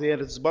balance, there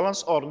is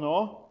balance or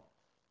no,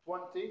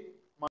 20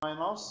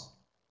 minus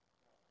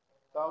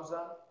 1000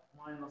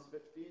 minus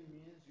 15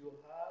 means you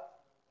have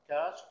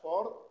cash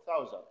for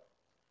 1000.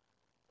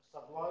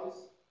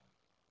 Supplies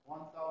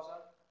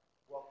 1000,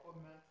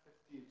 equipment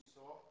 15.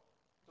 So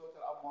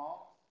total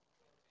amount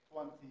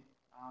 20,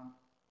 and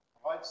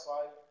right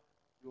side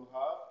you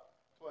have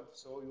 20.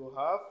 So you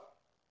have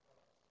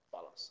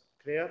balance.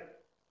 Clear?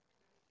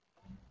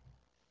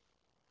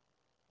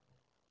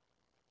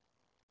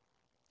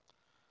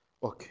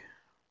 Okay.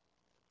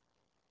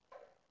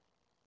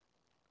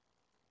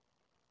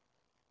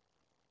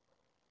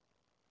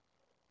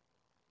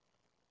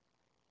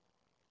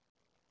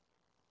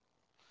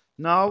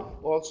 Now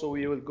also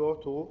we will go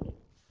to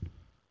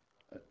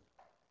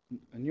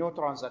a new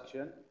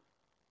transaction.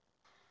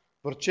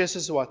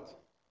 Purchases what?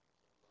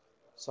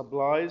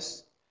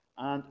 Supplies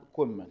and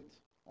equipment.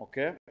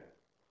 Okay?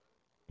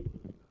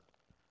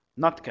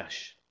 Not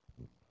cash.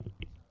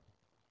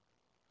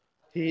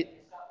 He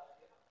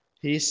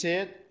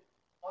said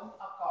on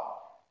account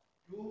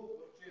you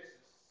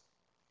purchases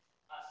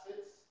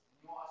assets,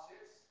 new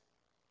assets.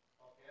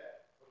 Okay?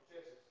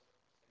 Purchases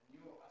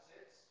new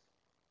assets.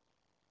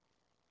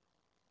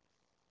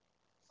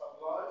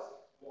 Supplies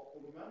or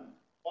equipment,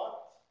 but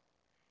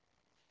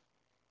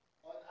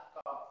on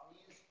account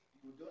means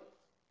you don't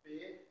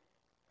pay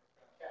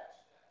cash.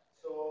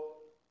 So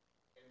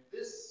in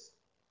this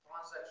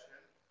transaction,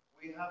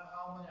 we have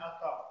how many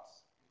accounts?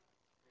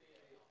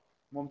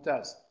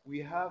 Mumtaz. We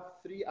have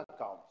 3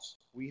 accounts.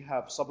 We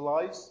have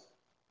supplies,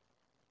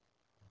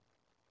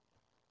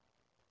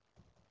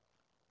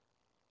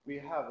 we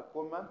have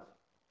equipment,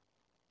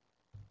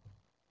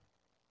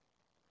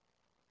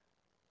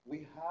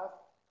 we have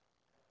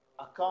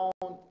account.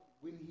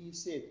 When he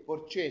said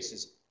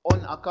purchases,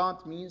 on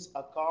account means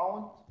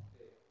account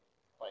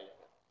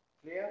payable.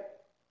 Clear?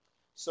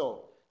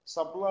 So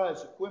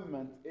supplies,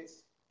 equipment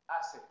is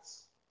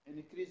assets.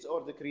 Increase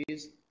or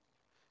decrease?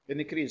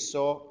 Increase.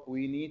 So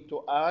we need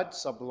to add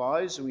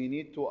supplies, we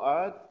need to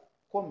add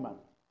equipment.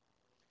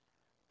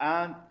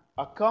 And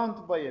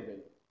account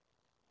payable,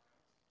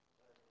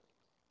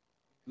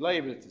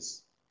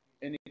 liabilities.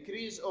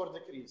 Increase or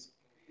decrease?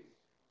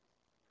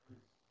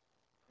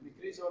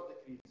 Increase or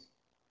decrease?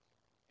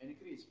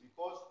 Increase,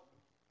 because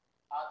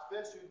at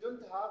first you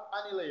don't have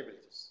any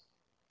liabilities.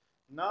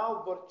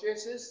 Now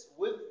purchases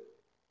with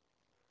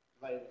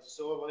liabilities.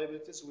 So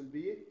liabilities will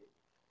be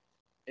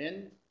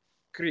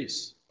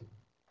increase.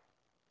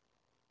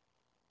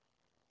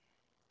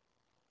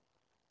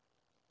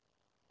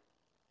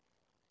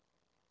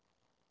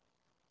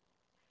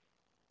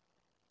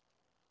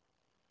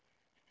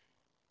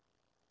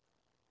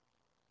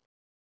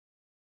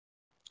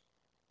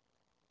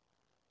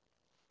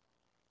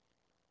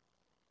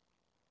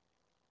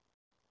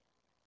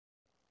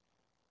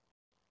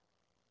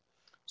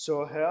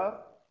 So here,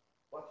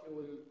 what you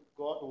will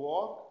go to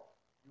work,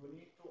 you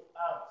need to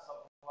add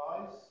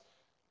supplies.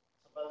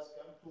 Supplies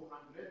come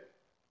 200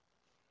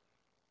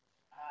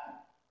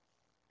 and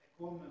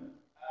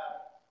equipment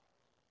add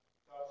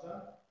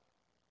 1000,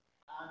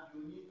 and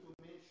you need to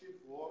mention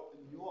for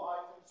new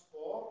items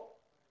for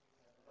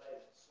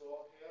liability.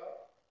 So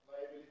here,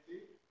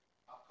 liability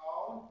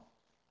account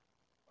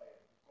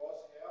because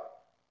here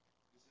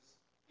this is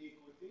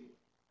equity,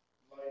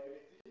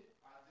 liability,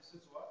 and this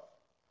is what?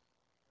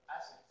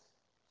 Assets.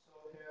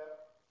 So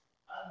here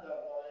under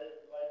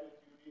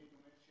liability you need to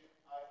mention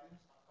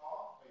items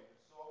account payable.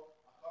 So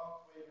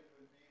account payable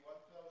will be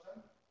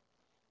 1200.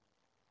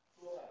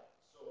 So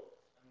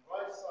on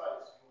right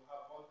side you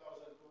have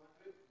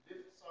 1200,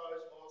 left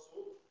side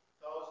also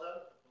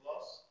 1000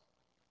 plus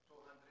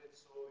 200,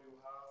 so you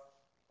have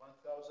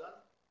 1200.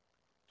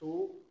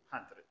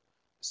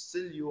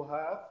 Still you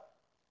have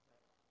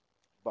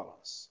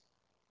balance.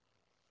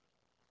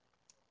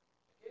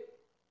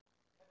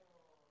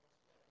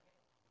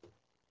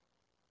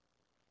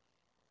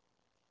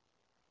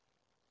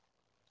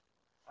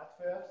 At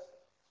first,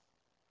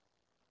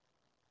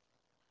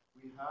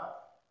 we have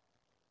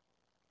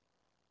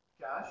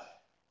cash,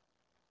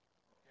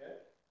 okay,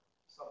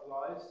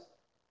 supplies,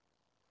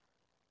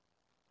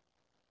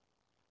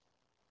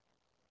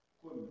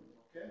 equipment,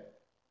 okay,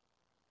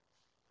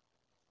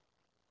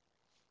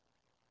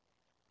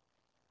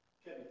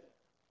 capital,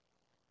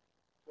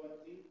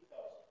 20,000.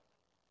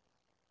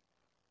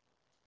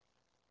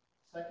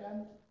 Second,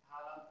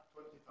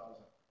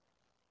 20,000.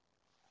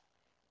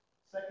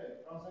 Second,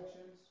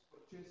 transactions,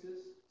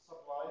 purchases,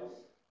 supplies,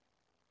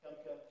 كم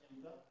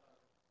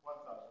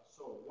 1,000.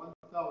 So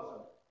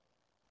 1,000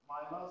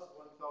 minus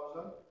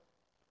 1,000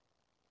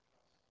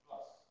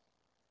 plus.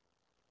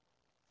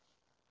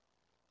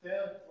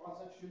 Third,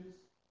 transactions,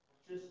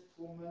 purchase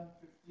equipment,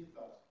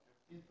 15,000.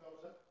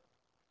 15,000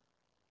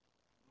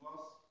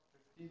 plus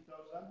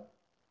 15,000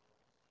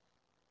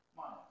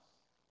 minus.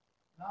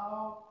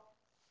 Now,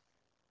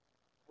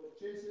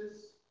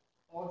 purchases,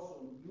 also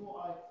new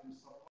items,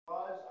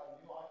 supplies,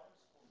 and new items,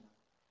 equipment.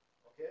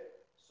 Okay,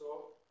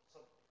 so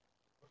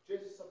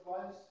purchase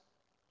supplies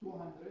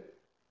 200.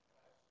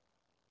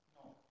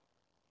 No,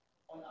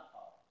 on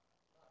account.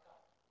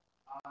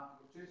 And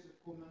purchase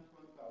equipment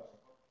 1,000.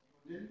 But you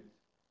didn't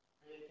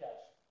pay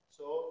cash.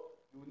 So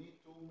you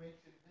need to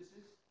mention this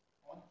is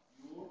on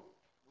your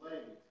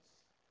liabilities.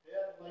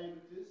 Here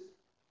liabilities,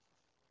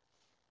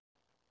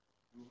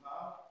 you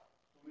have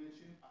to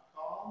mention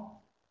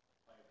account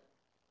payable.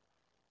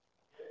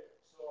 Okay,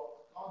 so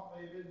account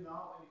payable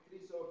now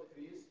increase or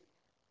decrease?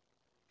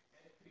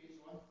 Increase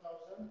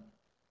 1,000.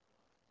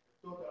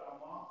 The total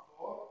amount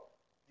for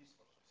these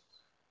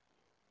purchases.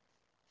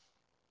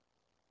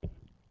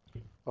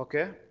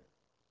 Okay.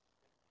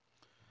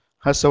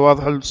 هسه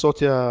واضح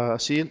الصوت يا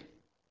أسيل؟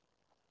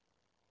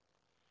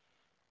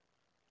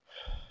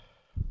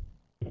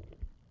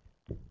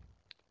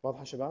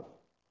 واضحة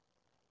شباب؟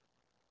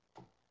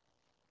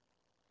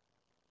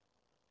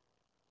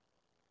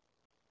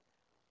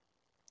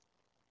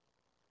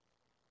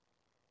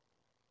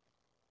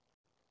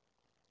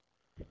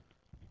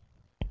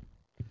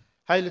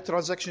 هاي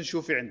الترانزاكشن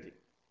شوفي عندي.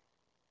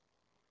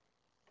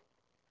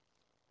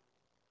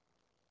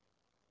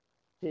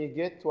 He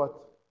get what?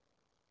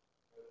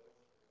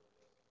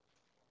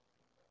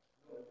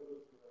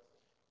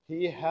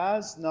 He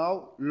has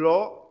now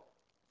loan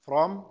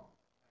from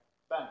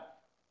bank.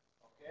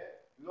 Okay,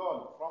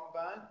 loan from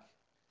bank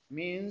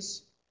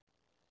means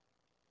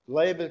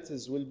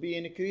liabilities will be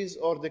increase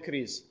or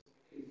decrease.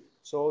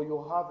 So you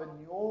have a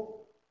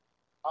new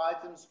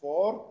items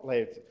for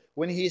liability.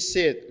 When he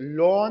said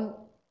loan,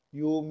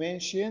 you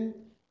mention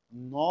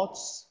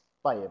notes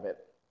payable.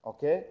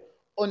 Okay,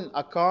 on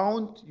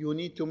account you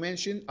need to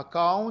mention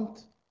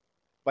account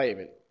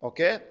payable.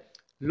 Okay,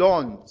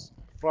 loans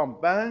from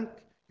bank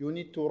you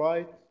need to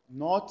write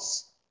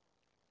notes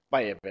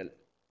payable.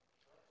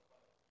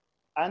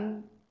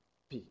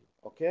 NP.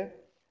 Okay,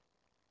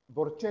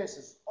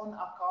 purchases on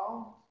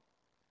account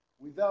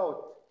without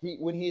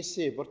when he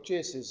say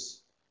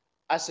purchases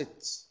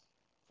assets,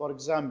 for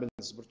example,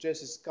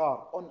 purchases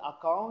car on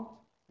account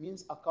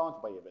means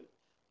account payable.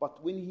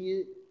 But when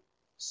he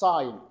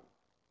sign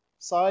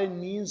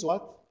means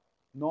what?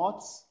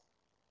 Notes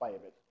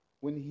payable.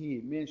 When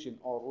he mention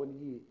or when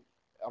he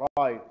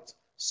write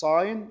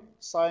sign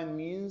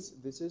means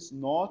this is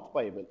not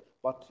payable.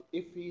 But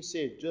if he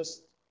say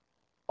just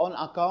on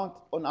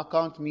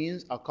account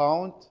means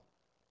account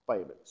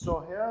payable. So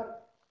here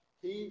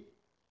he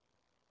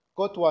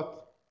got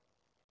what?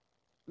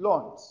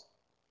 Loans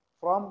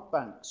from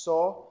bank.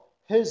 So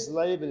his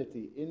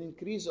liability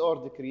increase or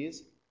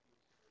decrease?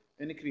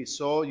 Increase.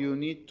 So you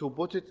need to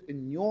put it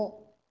in new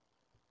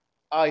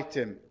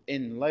item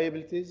in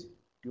liabilities.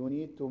 You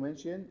need to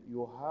mention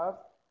you have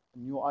a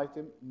new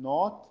item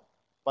not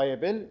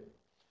payable,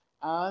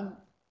 and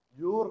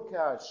your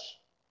cash.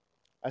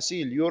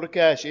 Asil, your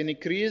cash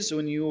increase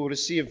when you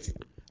receive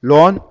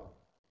loan.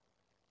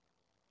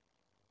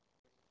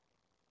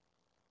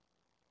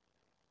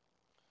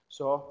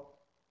 So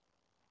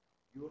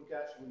your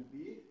cash will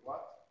be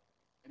what?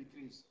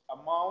 Increase.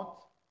 Amount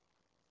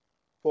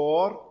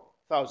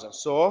 4,000.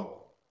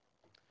 So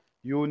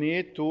you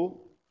need to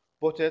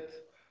put it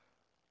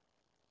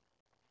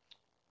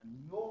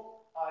new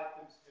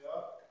items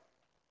here.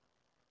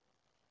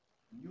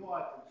 New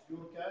items.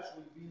 Your cash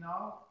will be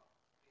now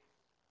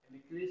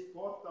increase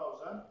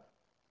 4,000.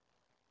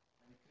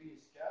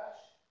 Increase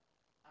cash,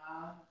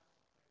 and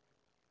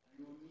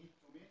you need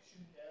to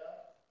mention here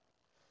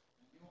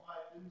new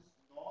items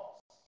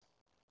not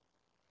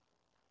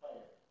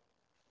payable.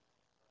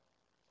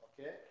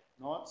 Okay,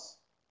 not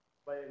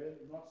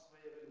payable. Not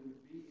payable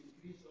will be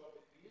increase or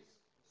decrease.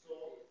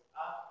 So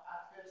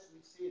at first we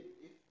said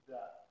if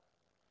the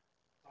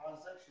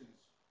transactions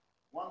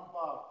one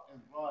part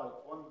in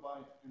right, one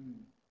part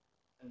in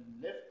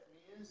left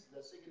means the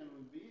signal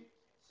will be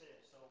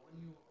same. So when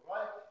you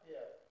write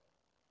here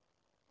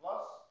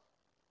plus,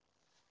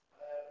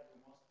 you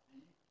must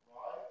be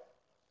right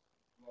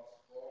plus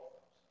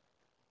 4,000.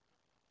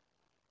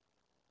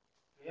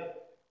 Clear?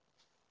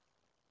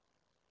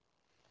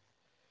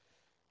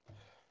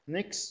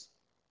 Next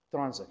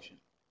transaction.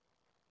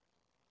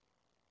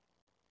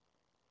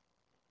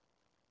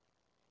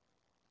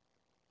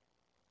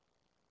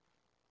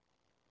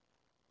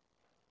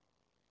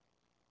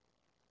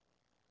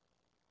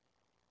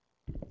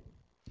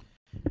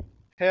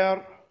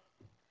 Here,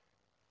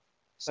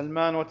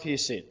 Salman, what he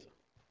said.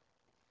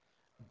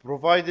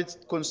 Provided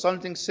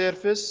consulting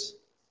service.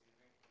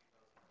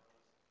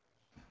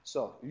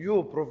 So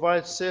you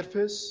provide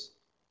service.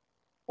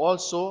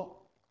 Also,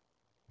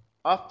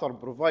 after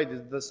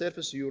provided the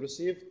service, you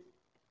receive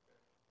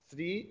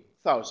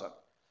 3,000.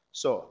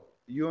 So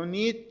you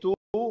need to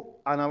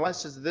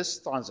analyze this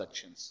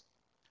transactions.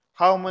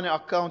 How many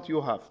accounts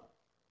you have?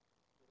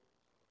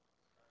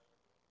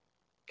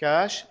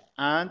 Cash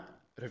and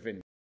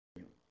revenue.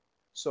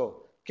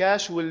 So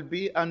cash will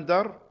be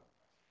under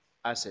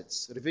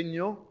assets,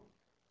 revenue,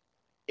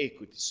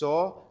 equity.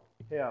 So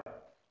here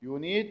you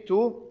need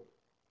to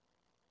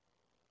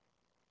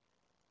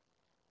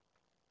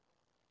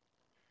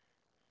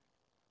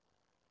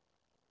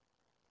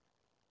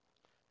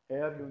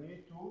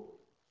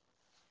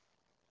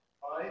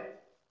write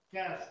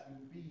cash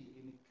will be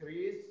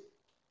increased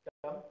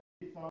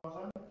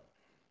 3,000,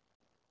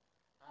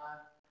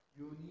 and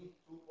you need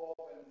to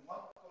open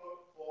one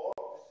column for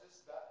this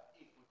is the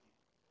equity.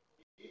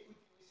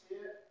 Equity we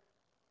say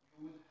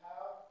you will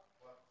have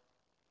what?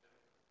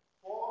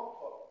 4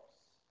 columns.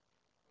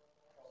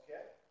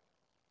 Okay?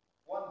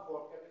 One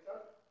for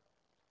capital,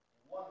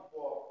 one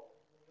for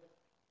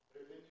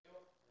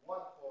revenue,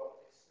 one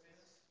for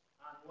expense,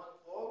 and one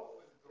for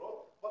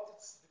withdrawal. But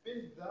it's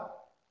depends the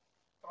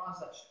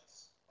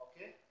transactions.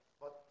 Okay?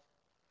 But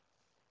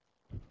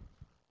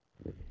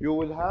you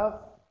will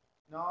have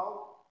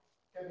now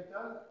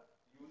capital,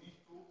 you need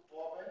to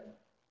open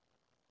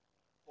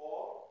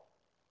for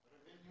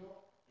revenue.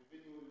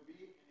 Revenue will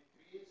be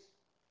increase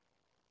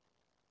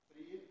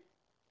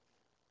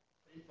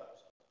 3,000.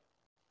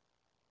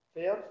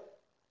 Fair?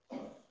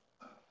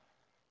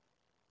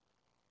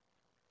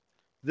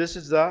 This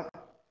is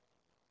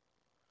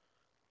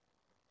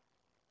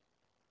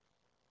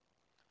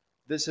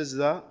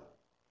the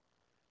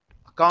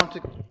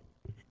accounting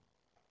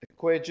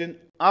equation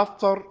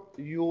after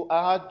you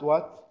add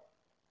what?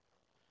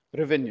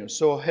 Revenue.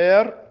 So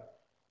here,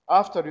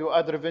 after you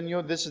add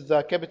revenue, this is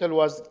the capital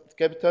was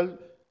capital.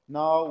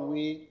 Now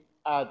we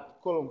add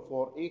column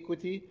for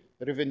equity,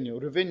 revenue.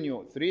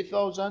 Revenue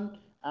 3,000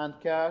 and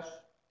cash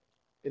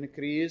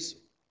increase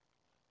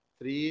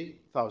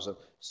 3,000.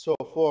 So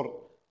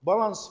for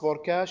balance for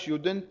cash, you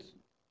don't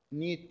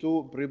need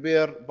to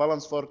prepare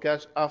balance for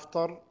cash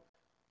after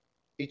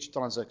each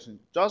transaction.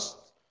 Just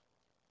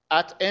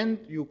at end,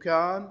 you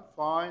can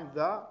find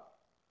the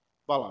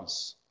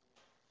balance.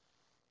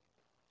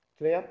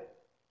 Clear?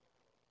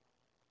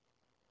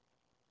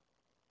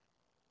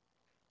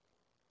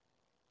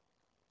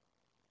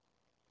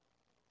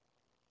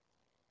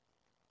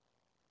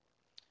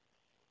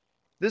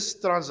 This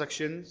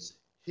transactions,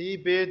 he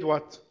paid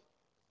what?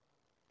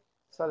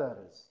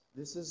 Salaries.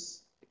 This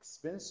is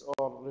expense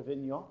or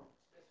revenue?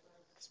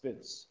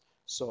 Expense.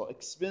 So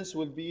expense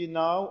will be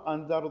now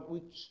under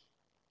which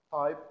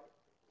type?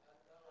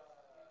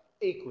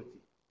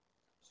 Equity.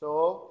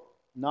 So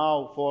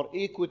now for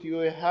equity you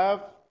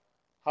have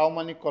how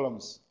many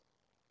columns?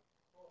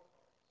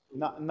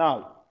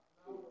 Now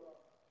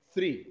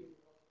 3.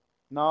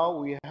 Now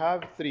we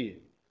have 3.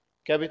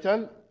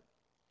 Capital,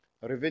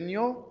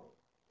 revenue,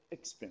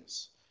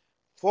 expense.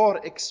 For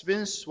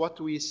expense, what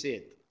we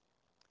said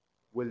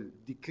will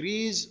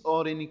decrease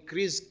or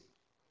increase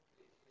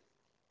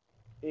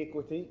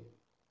equity?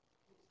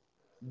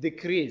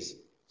 Decrease.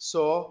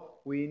 So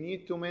we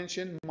need to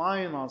mention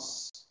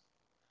minus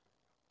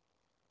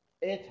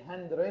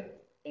 800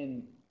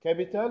 in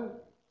capital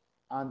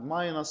and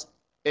minus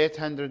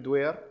 800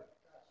 where?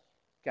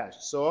 Cash.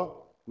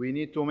 So we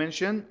need to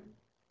mention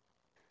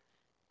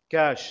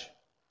cash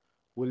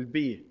will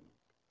be,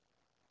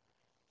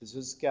 this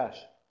is cash,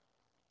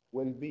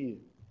 will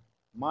be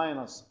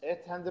minus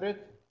 800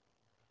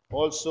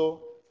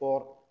 Also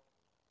for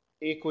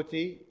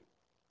equity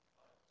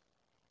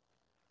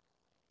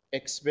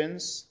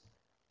expense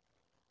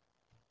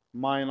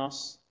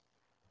minus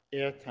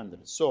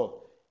 800.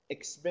 So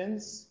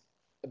expense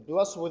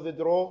plus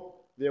withdraw,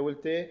 they will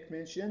take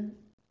mention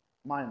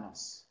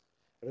minus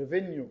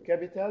revenue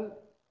capital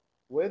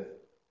with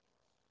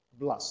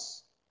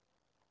plus.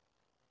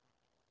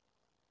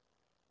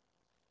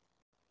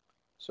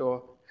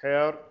 So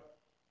here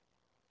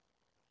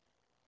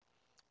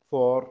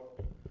for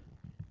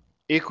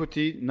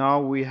equity,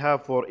 now we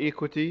have for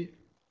equity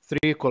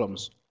 3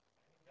 columns.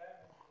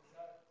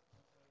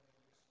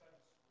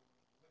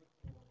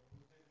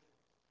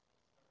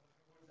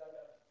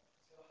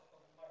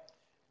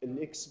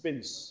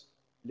 الاكسبنس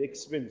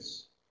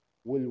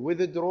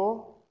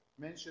والwithdraw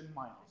mention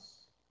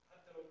minus.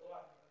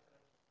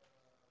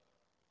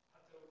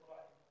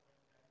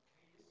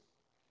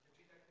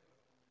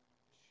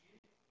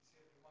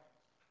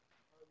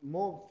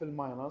 مو في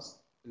الماينس.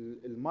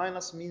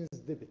 الماينس means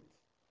debit.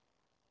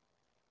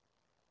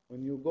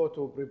 When you go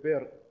to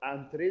prepare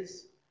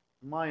entries,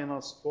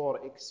 minus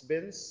for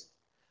expense,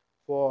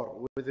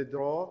 for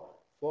withdraw,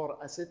 for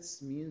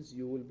assets means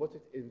you will put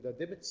it in the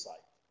debit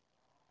side.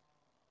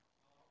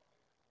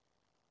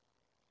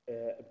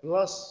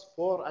 Plus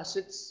for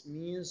assets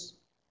means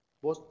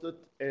put it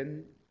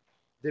in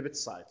debit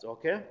side.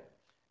 Okay?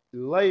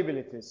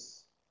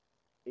 Liabilities,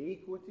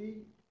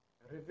 equity,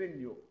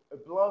 revenue.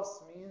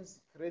 Plus means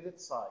credit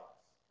side.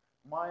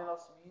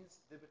 Minus means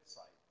debit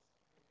side.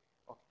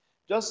 Okay.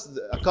 Just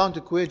the account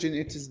equation,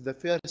 it is the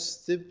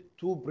first step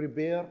to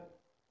prepare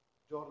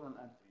journal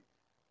entry.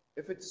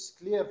 If it's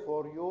clear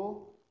for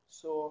you,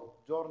 so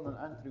journal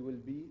entry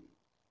will be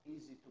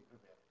easy to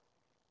prepare.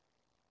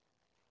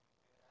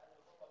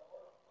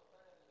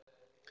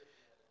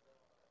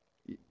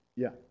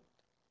 Yeah.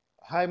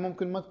 هاي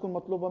ممكن ما تكون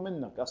مطلوبة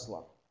منك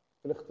أصلا.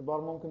 في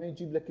الاختبار ممكن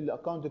يجيب لك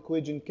الأكاونت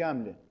equation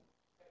كاملة.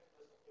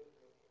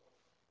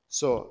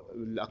 So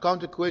the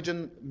account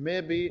equation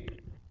maybe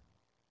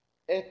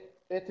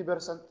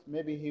 80%,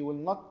 maybe he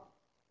will not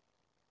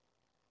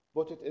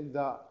put it in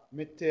the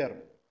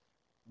midterm.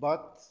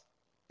 But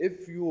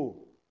if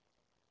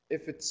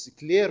it's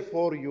clear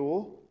for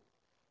you,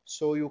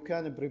 so you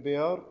can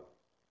prepare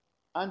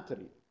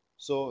entry.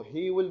 So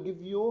he will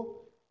give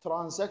you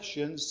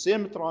transactions,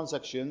 same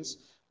transactions,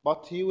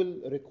 but he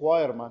will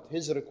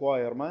his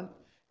requirement,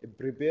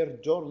 prepare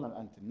journal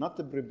entry, not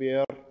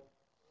prepare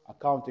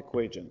account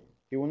equation.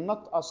 He will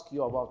not ask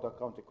you about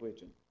account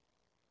equation.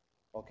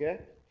 Okay?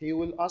 He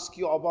will ask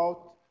you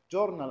about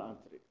journal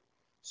entry.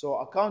 So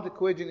account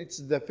equation, it's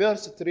the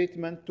first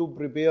treatment to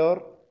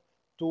prepare,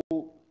 to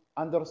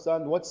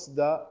understand what's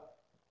the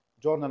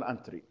journal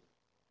entry.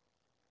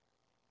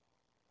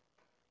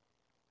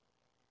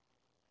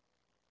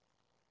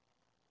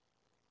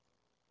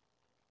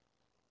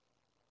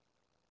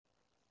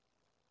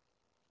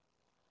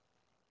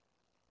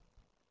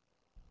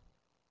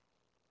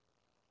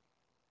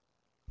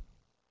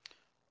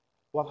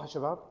 واضحة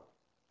شباب؟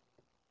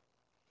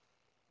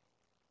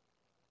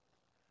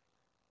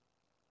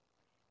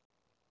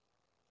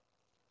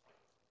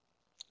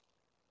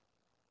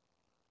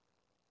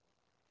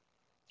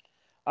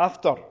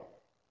 After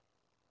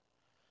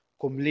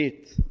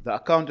complete the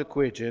account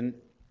equation,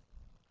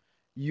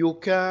 you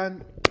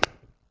can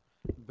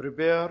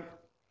prepare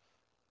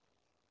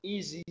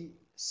easy,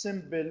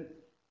 simple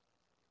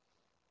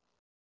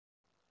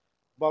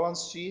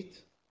balance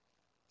sheet,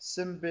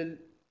 simple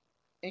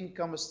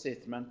income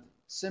statement,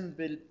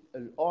 simple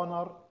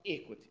owner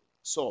equity.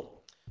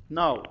 So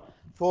now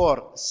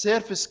for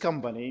service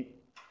company,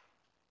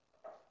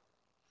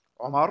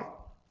 Omar,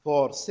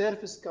 for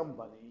service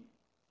company,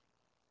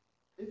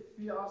 if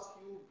we ask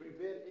you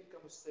prepare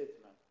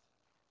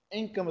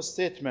income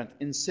statement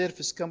in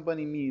service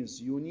company means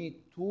you need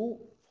to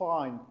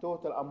find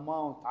total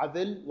amount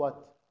عدل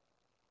what?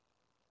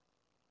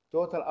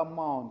 Total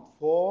amount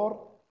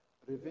for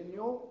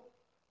revenue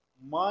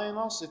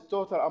minus the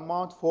total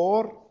amount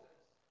for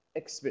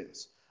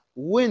expense.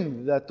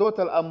 When the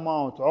total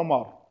amount,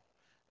 Omar,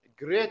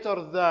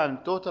 greater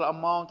than total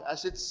amount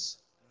assets,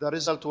 the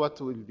result what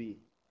will be?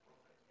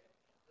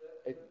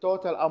 A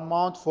total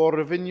amount for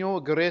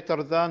revenue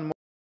greater than,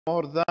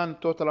 more than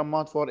total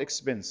amount for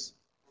expense.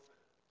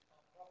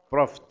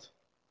 Profit.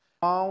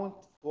 Amount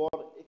for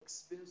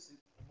expense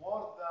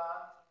more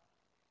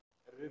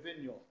than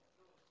revenue.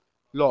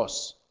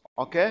 Loss.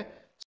 Okay?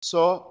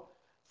 So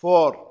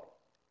for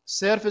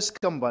service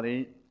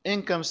company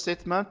income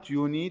statement,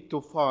 you need to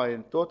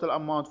find total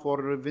amount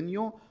for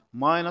revenue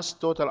minus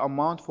total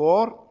amount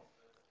for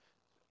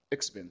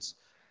expense.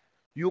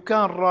 You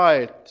can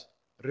write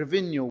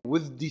revenue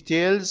with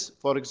details.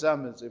 For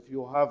example, if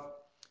you have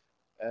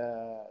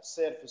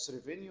service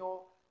revenue,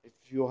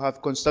 if you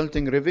have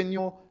consulting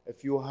revenue,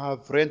 if you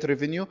have rent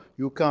revenue,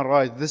 you can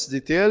write these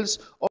details,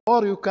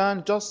 or you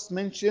can just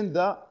mention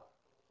the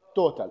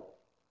total.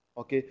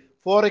 Okay.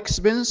 For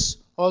expense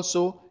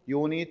also,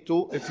 you need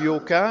to, if you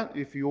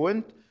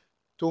want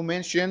to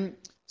mention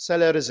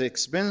salaries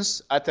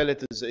expense,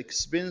 utilities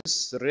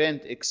expense,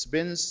 rent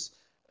expense,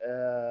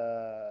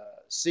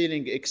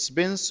 selling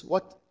expense.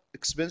 What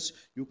expense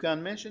you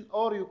can mention,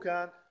 or you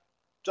can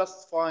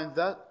just find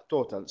the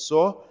total.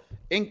 So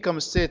income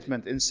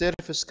statement in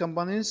service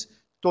companies,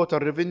 total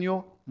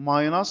revenue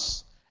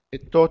minus a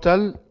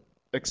total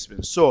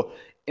expense. So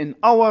in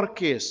our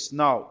case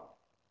now,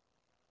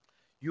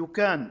 you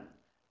can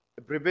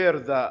prepare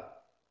the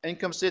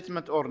income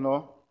statement or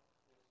no?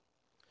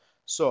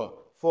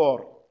 So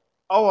for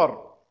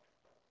our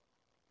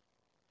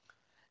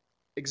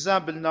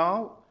example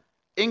now,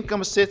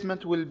 income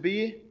statement will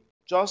be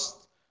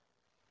just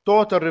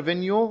total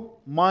revenue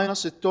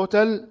minus the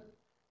total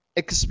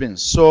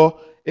expense. So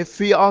if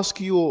we ask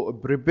you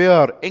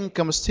prepare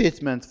income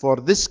statement for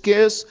this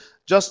case,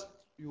 just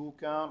you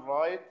can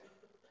write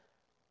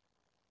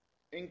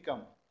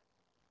income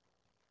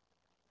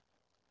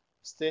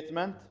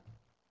statement,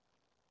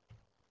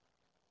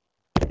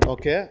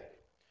 okay,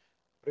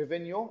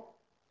 revenue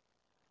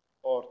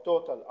or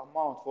total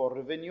amount for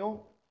revenue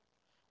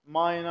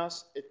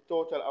minus a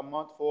total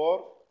amount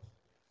for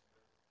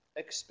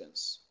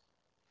expense.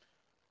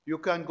 You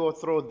can go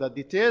through the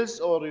details,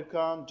 or you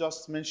can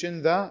just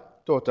mention the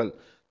total.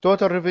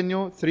 Total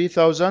revenue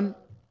 3,000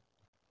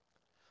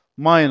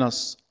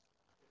 minus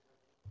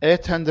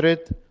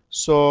 800.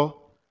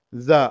 So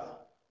the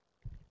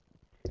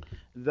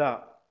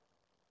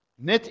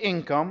net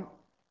income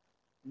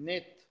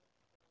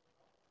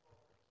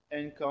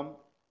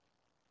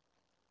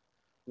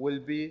will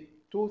be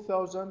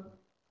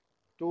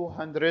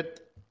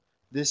 2,200.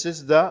 This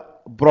is the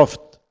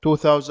profit.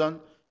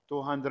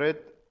 2,200.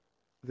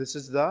 This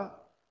is the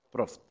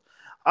profit.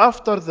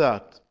 After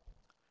that,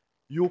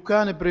 you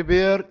can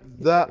prepare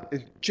the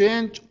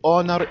change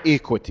owner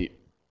equity.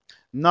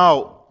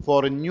 Now,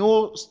 for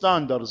new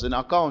standards in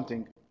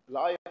accounting,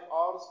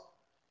 IFRs,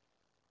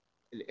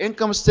 the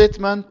income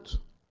statement,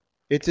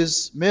 it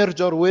is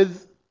merger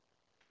with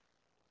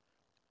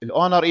the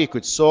owner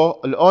equity.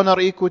 So the owner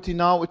equity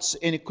now it's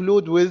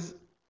include with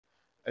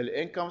the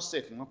income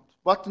statement.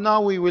 But now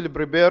we will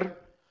prepare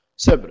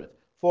separate.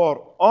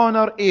 For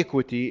owner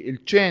equity,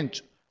 it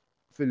change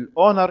في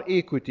owner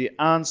equity,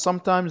 and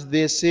sometimes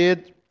they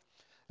said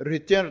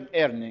return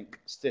earning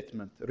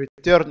statement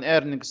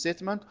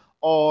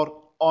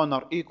or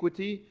owner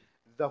equity.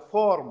 The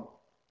form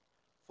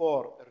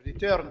for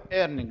return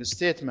earning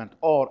statement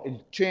or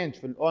change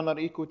في owner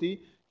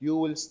equity, you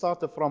will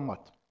start from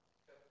what?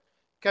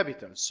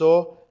 Capital.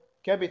 So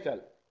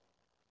capital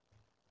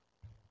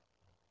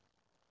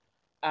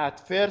at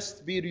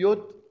first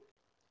period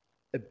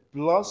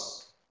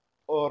plus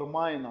or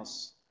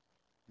minus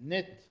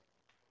net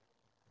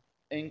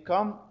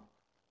income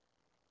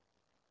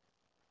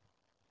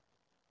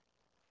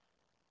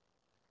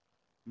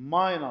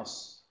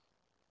minus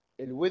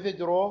the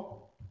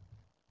withdraw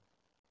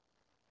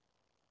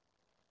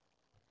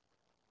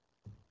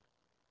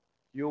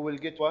you will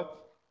get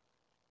what?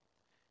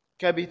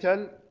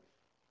 Capital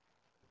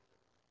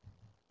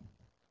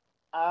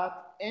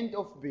at end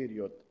of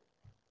period.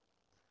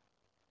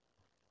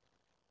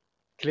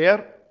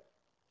 Clear?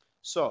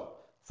 So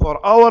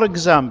for our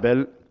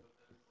example,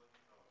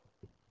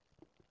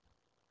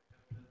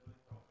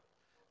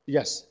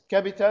 yes,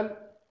 capital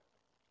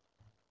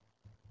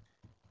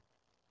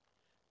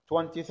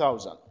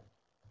 20,000.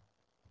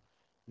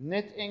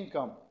 Net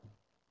income,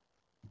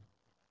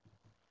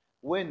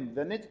 when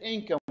the net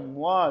income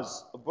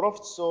was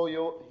profit, so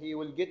he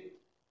will get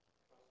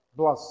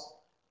plus.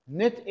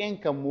 Net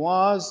income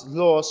was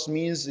loss,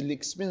 means the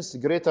expense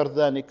greater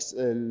than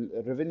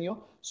revenue,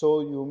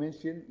 so you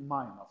mention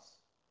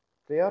minus.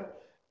 Clear?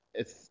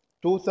 It's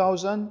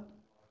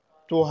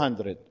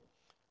 2,200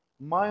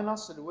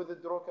 minus the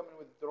withdraw. Come in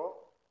withdraw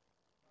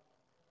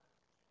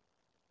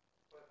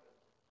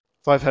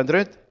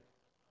 500.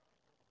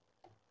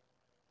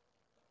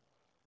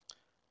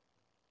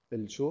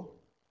 شو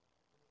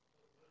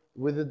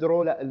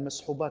withdraw؟ لا،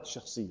 المسحوبات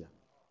الشخصية،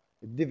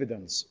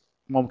 الديفيدنز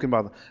ممكن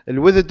بعضها.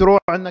 الwithdraw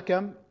عندنا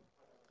كم؟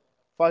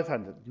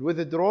 500.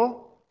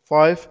 الwithdraw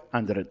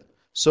 500.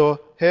 So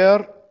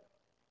here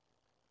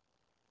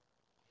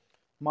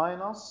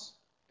minus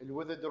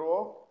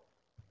الwithdraw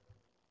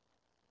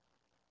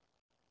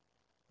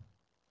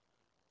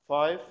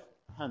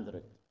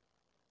 500.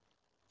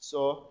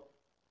 So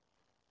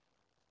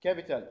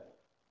capital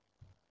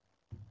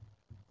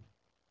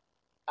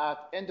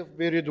at end of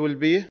period will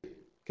be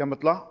كم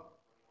يطلع؟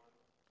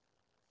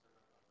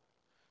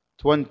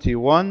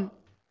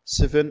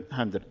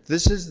 21,700.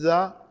 This is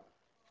the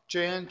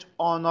change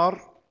owner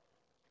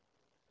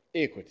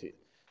equity.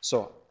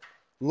 So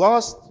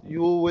last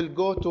you will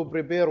go to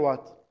prepare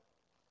what?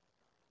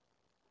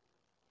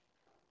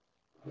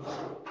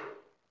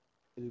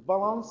 The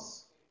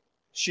balance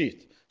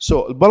sheet.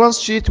 So the balance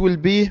sheet will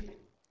be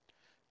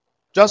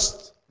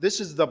just this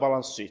is the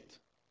balance sheet.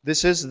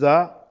 This is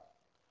the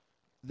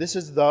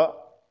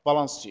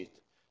balance sheet.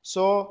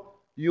 So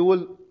you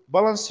will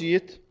balance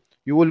sheet.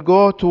 You will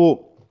go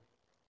to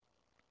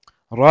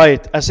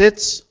write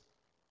assets.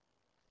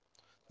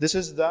 This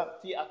is the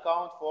T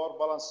account for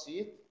balance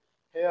sheet.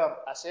 Here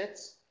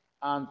assets,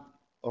 and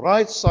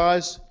right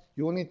size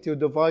you need to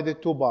divide it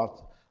two parts.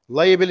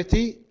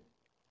 Liability,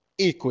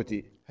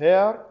 equity.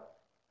 Here,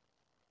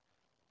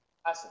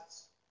 assets.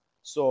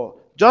 So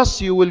just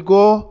you will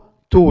go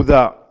to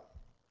the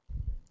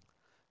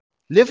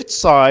left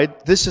side.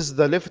 This is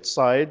the left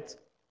side.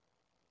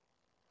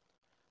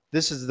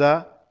 This is the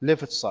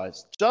left side.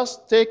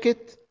 Just take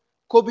it,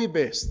 copy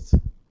paste.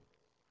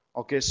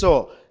 Okay, so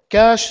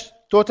cash,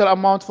 total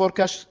amount for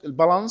cash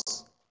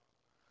balance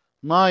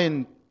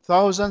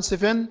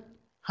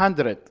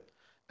 9,700.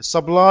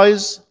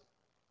 Supplies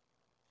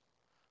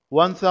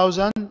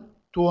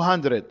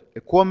 1,200.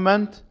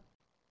 Equipment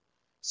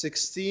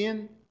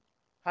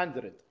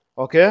 1,600.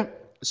 Okay.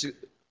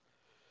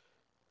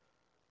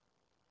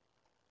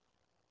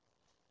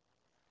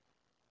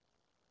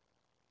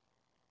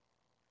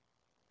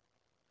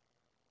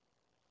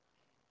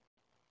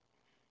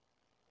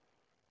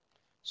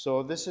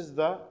 So this is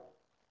the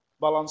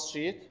balance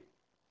sheet.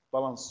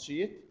 Balance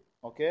sheet.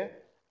 Okay.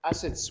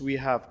 Assets, we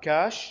have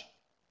cash.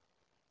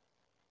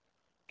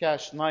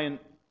 Cash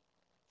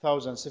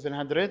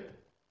 9,700.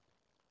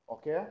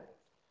 Okay.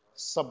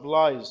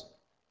 Supplies.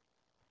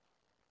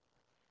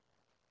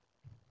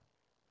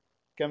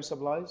 Cam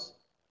supplies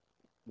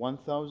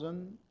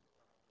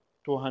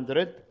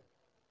 1,200.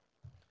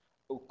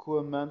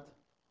 Equipment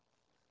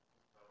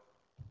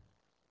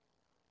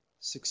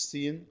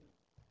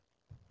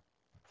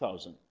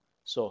 16,000.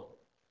 So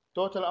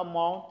total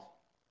amount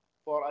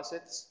for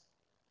assets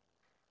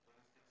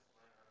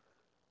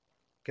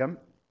كم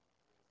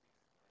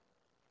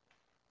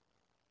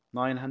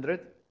 900.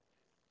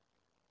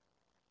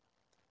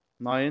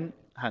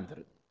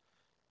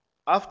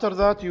 After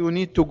that you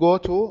need to go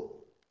to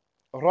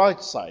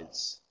right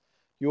sides.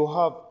 You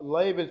have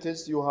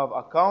liabilities, you have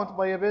account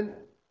payable,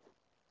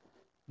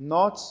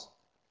 notes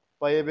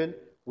payable,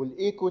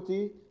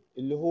 والايكوتي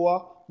اللي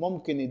هو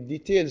ممكن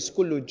الديتيلز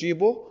كله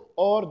تجيبه,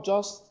 or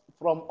just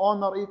from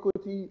owner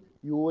equity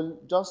you will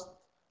just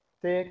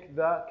take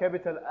the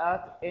capital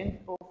at end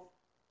of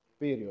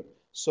period.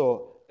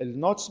 So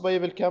النوتس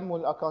payable كم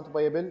والاكونت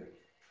payable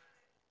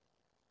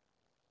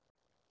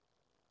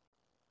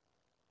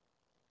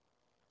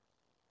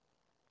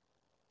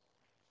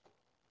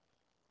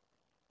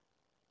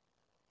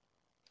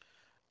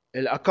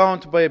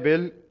الاكونت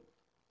payable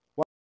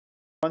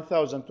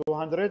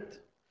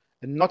 1,200.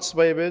 النوتس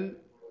payable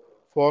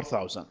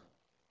 4,000.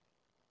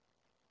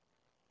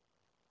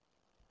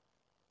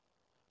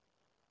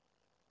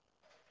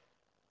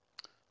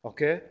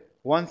 Okay,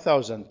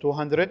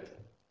 1,200,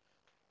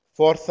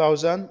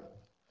 4,000,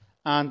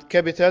 and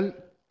capital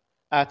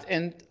at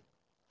end.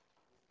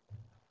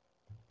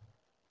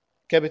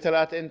 Capital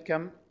at end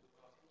كم؟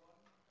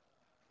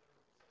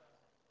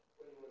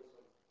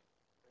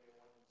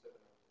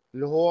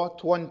 اللي هو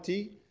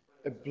 20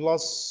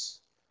 plus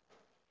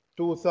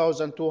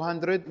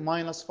 2,200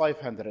 minus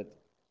 500.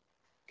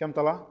 كم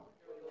طلع؟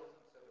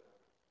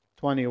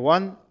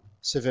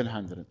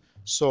 21,700.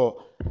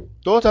 So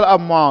total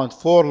amount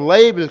for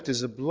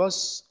liabilities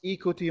plus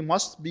equity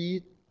must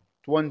be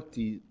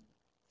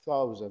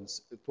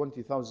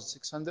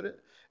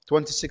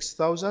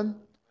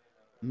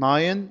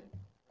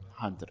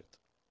 26,900.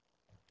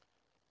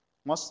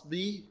 Must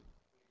be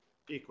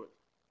equal.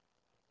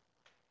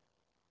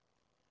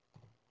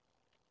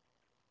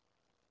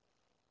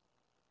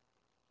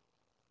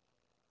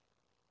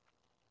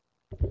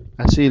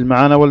 أسيل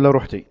معانا ولا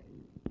رحتي؟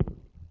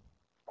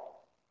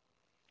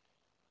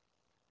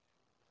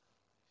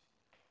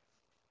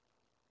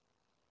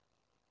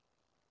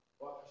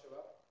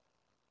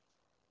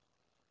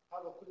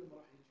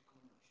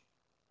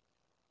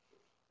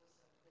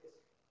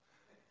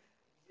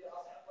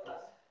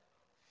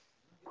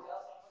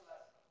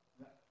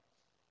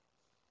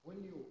 When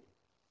you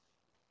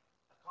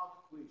account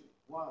equation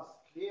was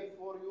clear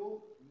for you,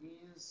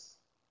 means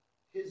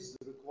his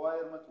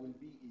requirement will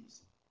be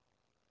easy.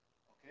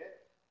 Okay,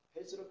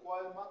 his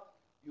requirement,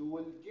 you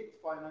will get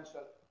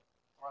financial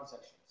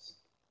transactions.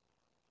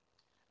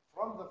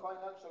 From the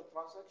financial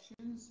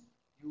transactions,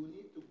 you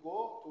need to go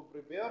to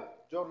prepare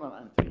journal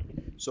entry.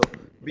 So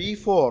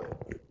before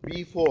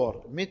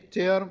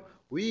midterm,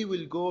 we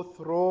will go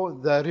through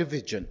the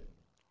revision.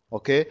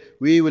 Okay,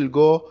 we will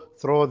go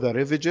through the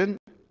revision.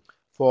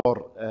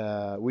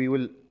 We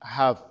will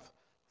have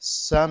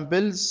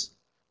samples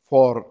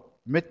for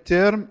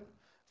midterm.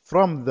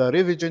 From the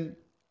revision,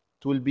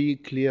 it will be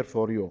clear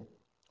for you.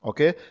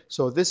 Okay,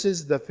 so this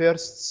is the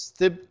first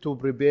step to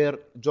prepare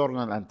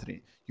journal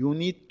entry. You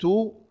need to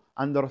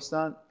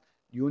understand,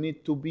 you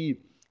need to be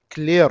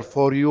clear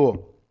for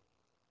you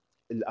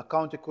the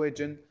account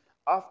equation.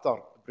 After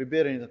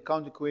preparing the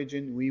account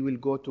equation, we will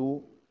go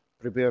to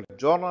prepare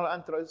journal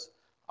entries.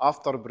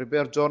 After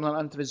prepare journal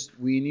entries,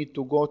 we need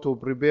to go to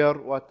prepare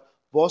what?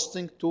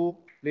 Posting to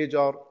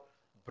ledger,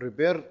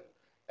 prepare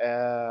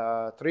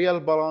trial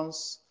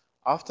balance.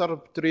 After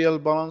trial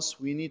balance,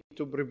 we need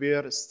to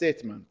prepare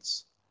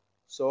statements.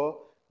 So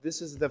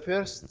this is the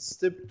first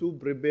step to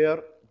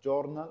prepare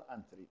journal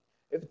entry.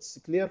 If it's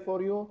clear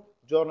for you,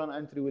 journal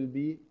entry will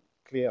be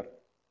clear.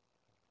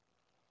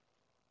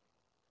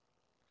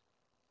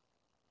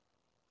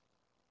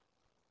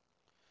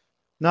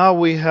 Now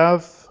we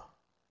have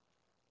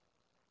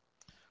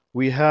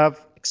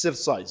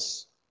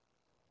exercise.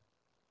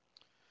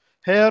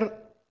 Here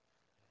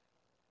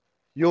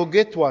you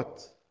get what?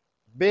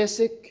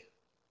 Basic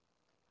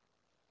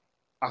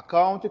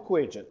account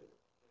equation.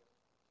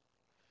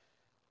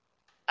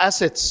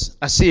 Assets,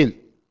 أسيل.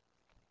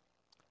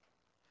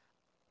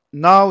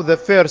 Now the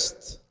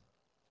first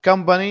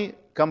company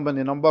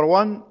number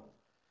 1,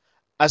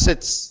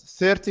 assets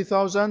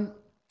 30,000,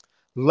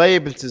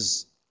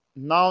 liabilities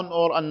noun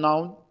or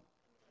unknown?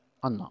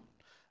 Unknown.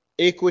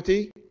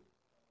 Equity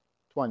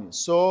 20.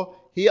 So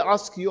he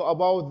asks you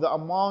about the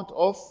amount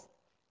of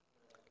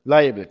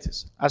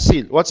liabilities.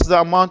 Asil, what's the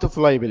amount of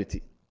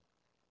liability?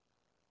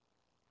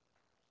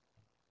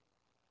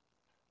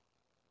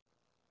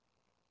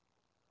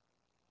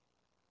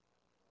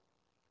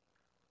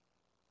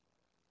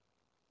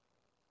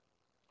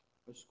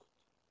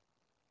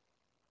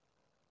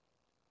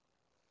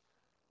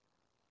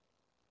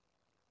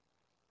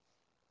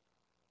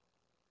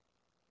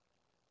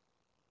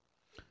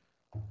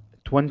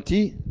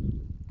 $20.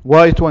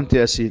 Why 20,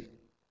 Asil?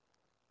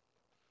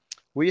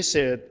 We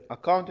said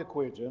account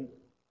equation,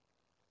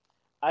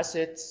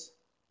 assets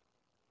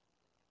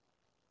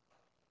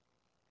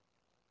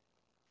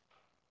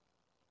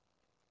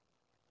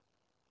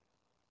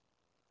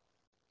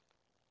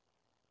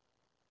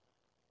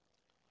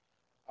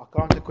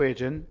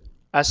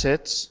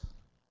assets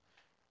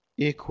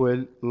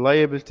equal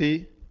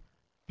liability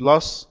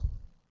plus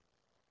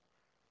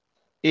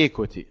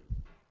equity.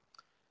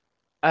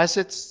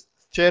 Assets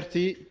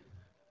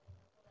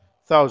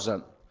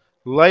 30,000,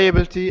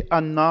 liability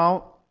and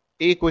now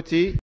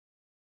equity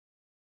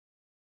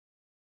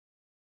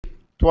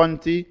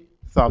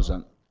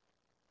 20,000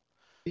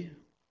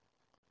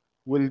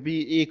 will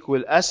be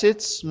equal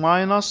assets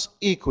minus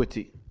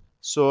equity.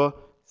 So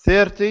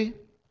 30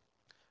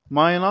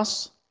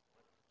 minus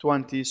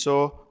 20,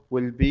 so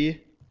will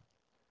be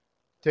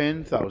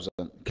 10,000.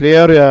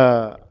 Clear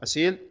يا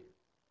أسيل?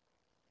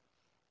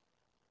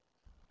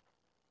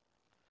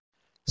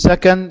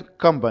 Second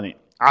company,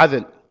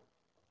 عادل.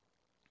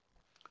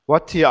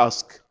 What he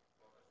ask?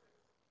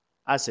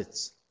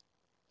 Assets.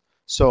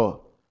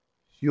 So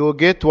you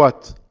get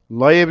what?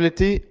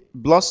 Liability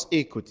plus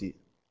equity.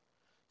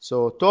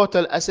 So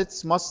total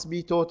assets must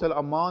be total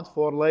amount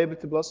for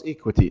liability plus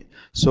equity.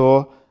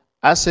 So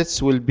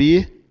assets will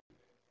be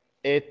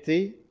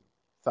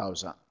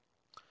 80,000.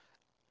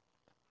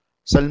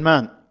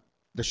 سلمان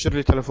دشر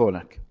لي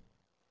تلفونك.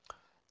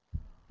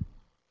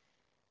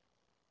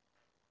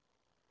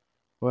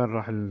 وين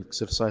راح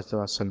الاكسرسايز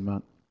تبع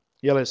سلمان؟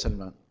 يلا يا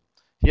سلمان.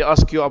 He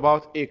asked you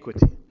about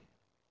equity.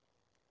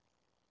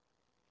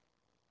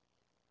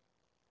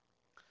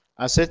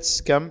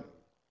 Assets كم؟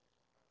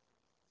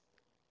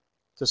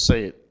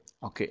 90.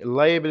 Okay.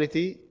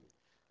 Liability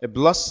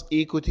plus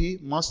equity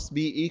must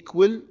be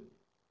equal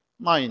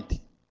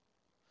 90.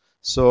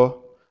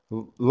 So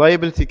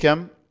liability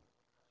كم؟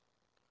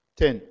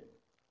 10.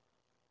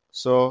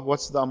 So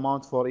what's the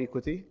amount for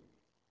equity?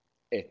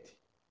 80.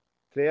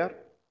 Clear?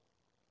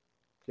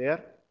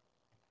 Clear?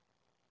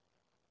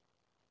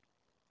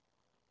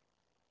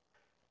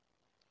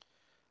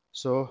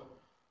 So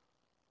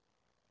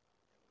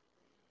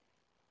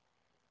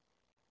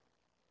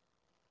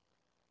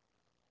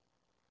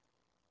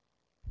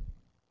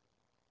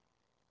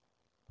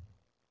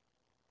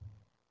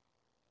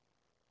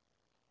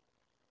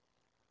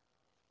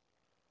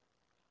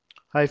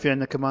هاي في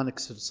عندنا كمان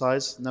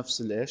اكسرسايز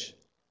نفس الايش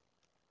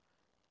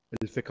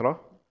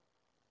الفكرة.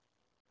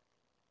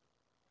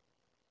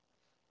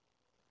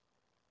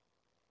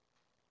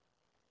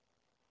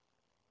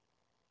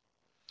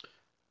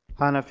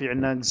 هنا في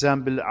عندنا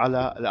اكزامبل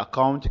على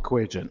الاكونت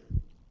equation.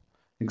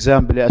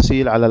 اكزامبل يا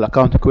أسيل على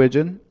الاكونت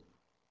equation.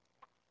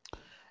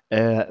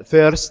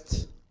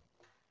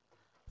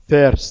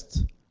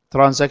 First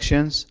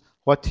transactions,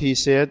 what he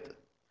said,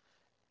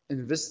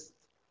 invest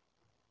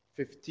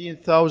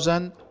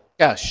 15,000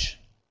 cash.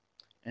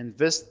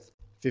 Invest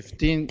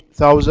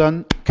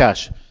 15,000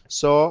 cash.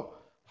 So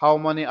how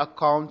many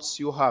accounts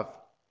you have?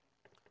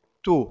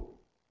 2.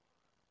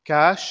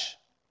 Cash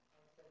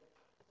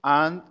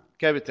and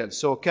capital.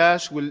 So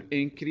cash will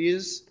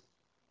increase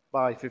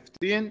by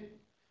 15.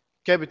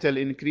 Capital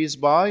increase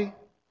by.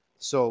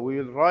 So we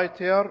will write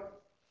here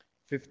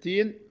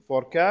 15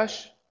 for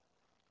cash.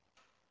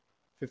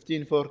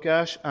 15 for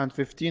cash and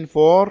 15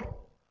 for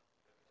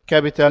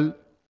capital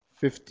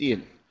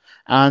 15.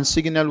 And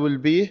signal will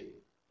be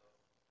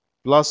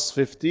plus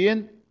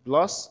 15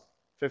 plus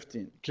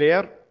 15.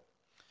 Clear?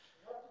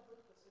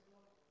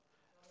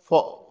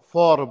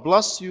 For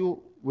plus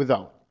you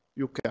without.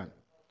 You can.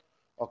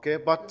 Okay,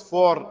 but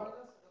for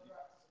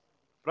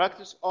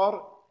practice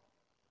or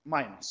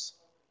minus.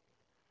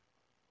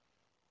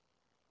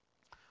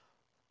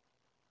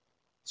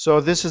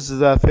 So this is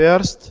the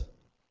first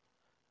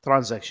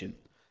transaction.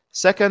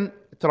 Second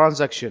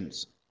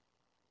transactions.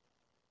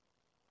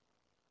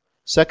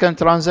 Second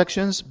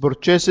transactions,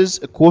 purchases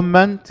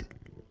equipment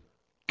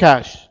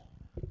cash.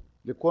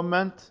 The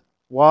equipment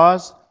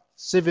was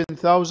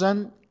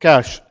 7,000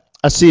 cash.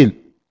 Asil.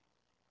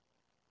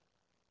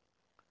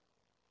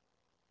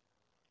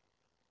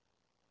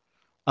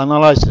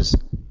 Analysis.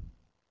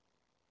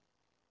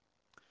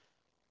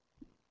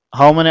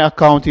 How many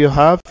accounts you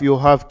have? You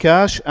have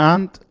cash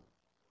and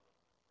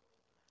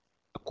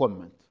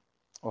equipment.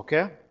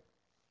 Okay?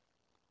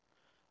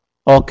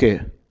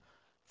 Okay.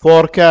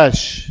 For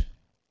cash,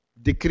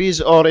 decrease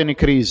or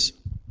increase?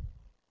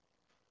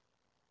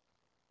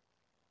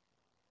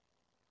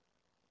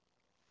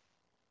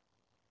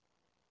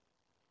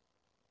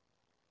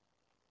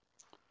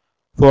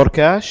 For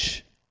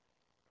cash,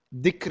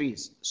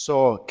 decrease.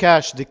 So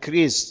cash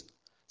decrease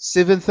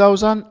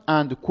 7,000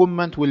 and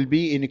equipment will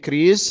be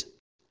increase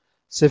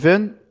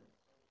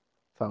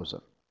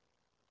 7,000.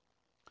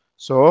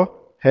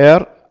 So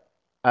here,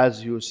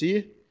 as you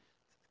see,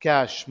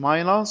 cash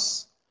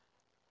minus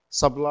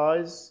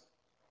supplies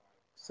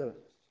 7.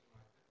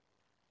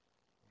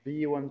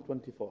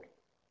 B124.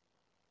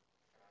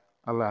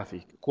 الله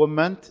يعافيك.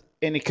 equipment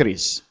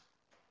increase.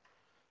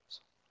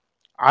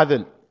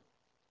 عدل.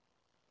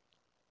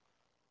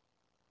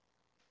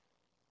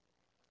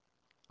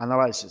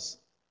 Analysis.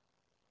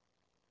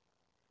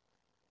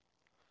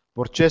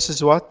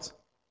 Purchases what?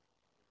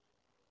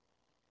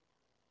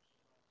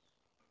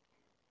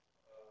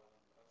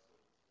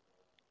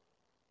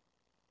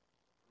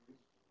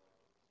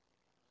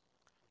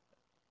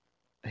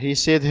 He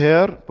said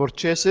here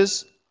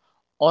purchases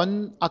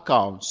on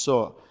account.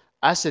 So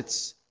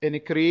assets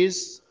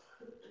increase,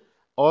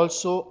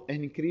 also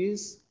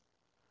increase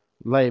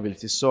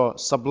liabilities. So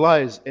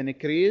supplies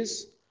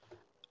increase,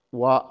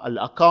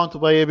 account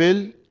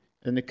payable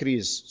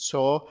increase.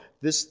 So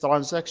this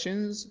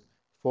transactions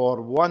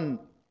for one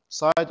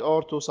side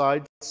or two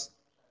sides.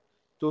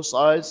 Two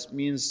sides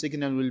means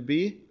signal will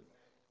be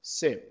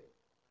same.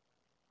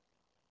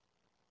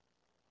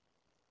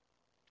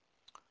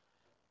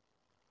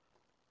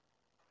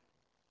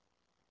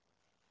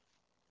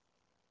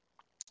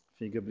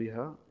 في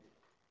قبلها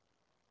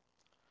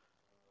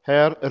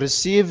here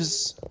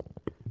receives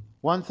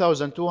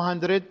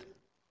 1,200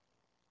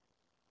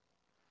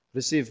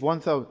 receive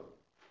 1,000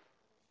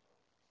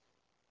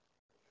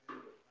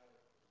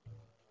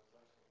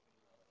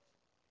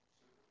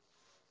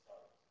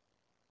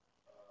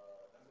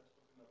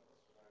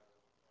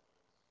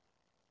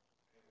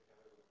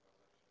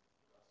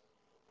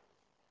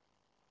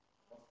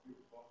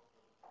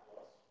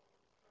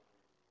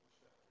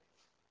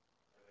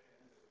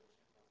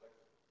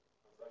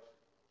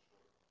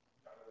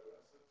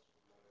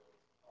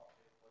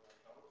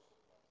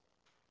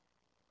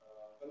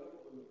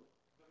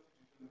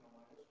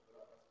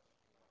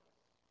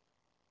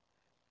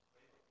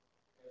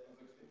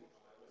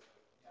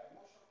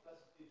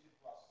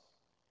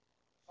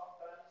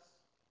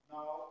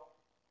 now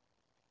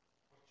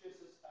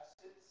purchases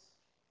assets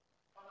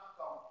on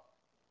account.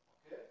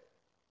 Okay,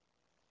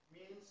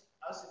 means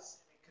assets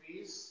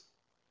increase,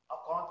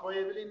 account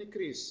payable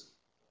increase.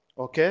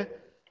 Okay,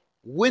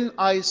 when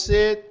I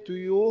say to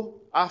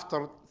you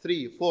after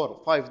 3,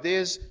 4, 5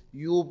 days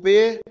you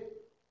pay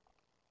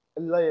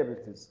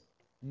liabilities,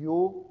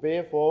 you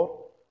pay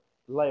for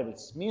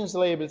liabilities, means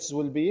liabilities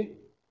will be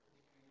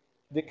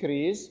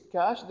decrease,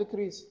 cash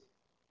decrease.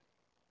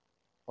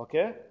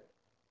 Okay,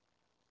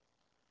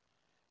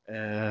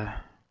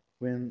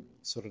 when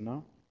sorry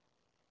now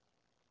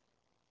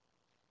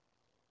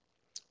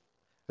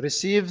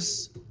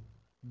receives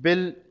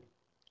bill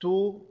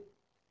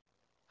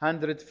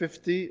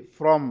 250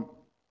 from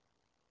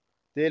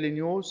Daily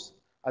News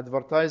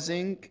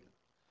advertising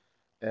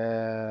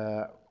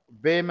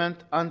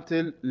payment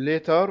until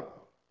later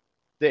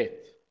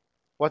date.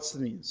 What's the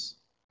means?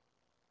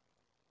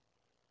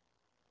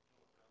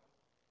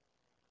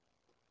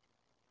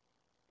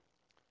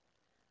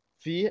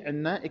 في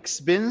عندنا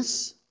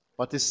expense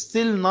but is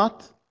still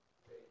not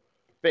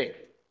paid.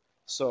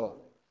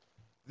 So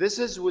this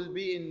is will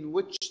be in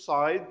which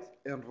side?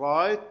 In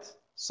right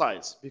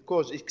sides,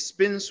 because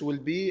expense will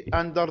be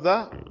under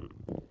the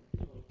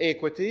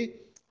equity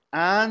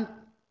and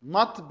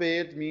not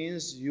paid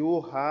means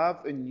you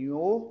have a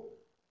new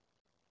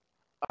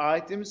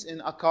items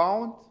in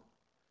account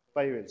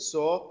payable.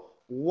 So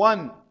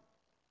 1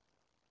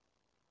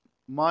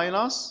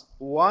 minus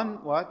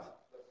 1 what?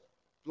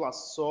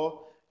 Plus.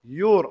 So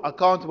your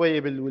account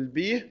payable will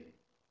be,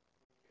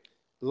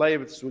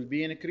 liabilities will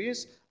be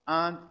increased,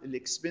 and the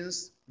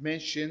expense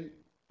mentioned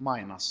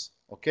minus.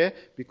 Okay,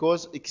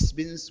 because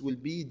expense will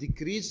be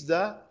decrease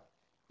the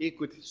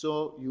equity,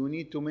 so you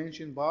need to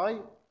mention by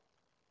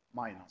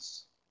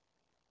minus.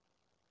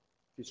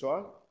 في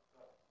سؤال؟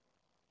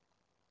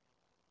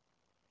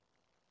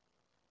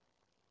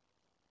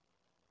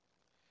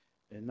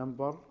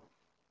 number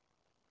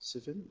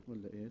 7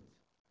 ولا 8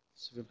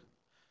 7.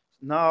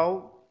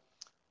 now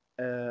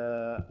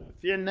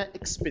في عندنا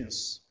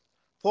expense.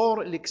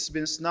 For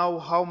expense now,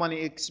 how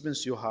many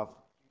expense you have?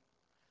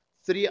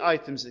 3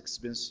 items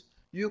expense.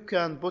 You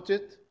can put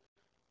it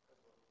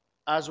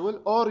as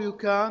well, or you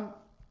can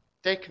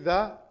take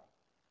the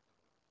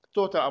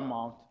total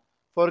amount.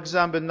 For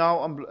example,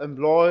 now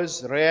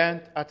employees,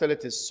 rent,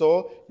 utilities.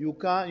 So you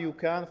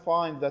can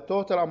find the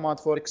total amount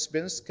for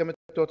expense. كم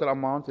total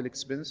amount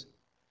الexpense؟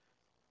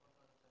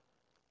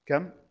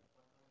 كم؟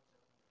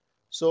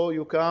 So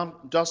you can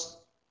just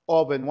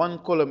open one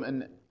column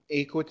in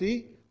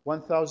equity,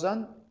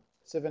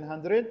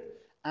 1,700,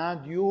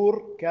 and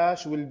your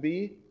cash will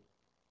be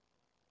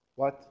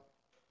what?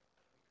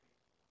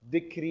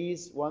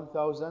 Decrease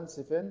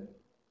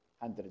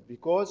 1,700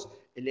 because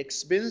the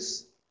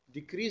expense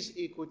decrease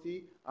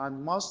equity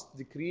and must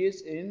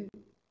decrease in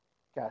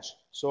cash.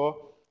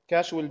 So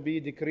cash will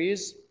be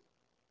decrease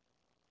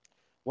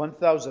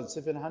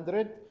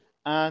 1,700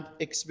 and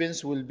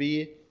expense will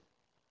be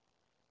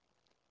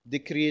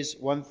decrease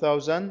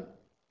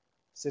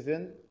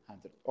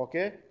 1,700.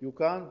 Okay, you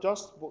can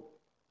just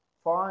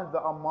find the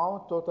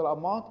amount, total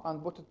amount,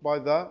 and put it by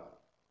the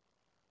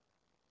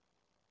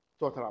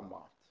total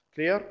amount.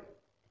 Clear?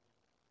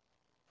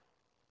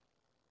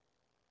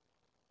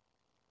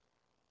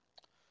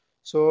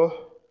 So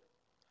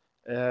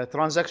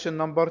transaction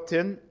number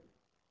 10,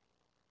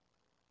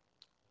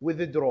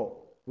 withdraw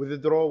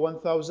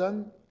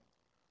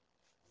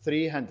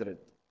 1,300.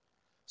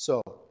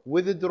 So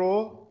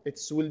withdraw, it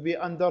will be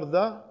under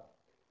the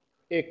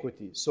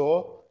equity.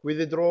 So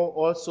withdraw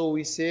also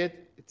we said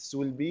it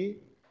will be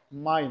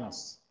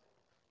minus.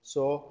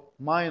 So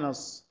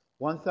minus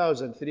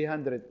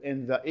 1,300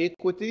 in the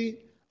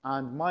equity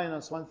and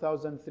minus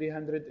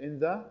 1,300 in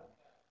the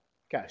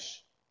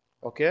cash.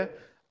 Okay.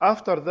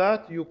 After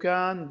that, you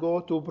can go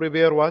to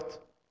prepare what?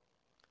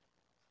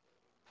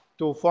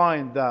 To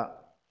find the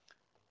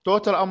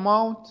total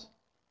amount,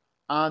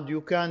 and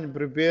you can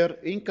prepare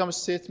income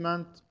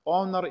statement,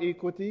 owner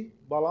equity,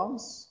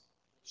 balance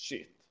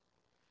sheet.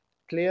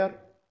 Clear?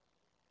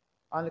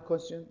 Any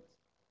question?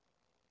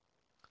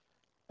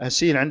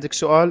 أسيل عندك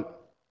سؤال؟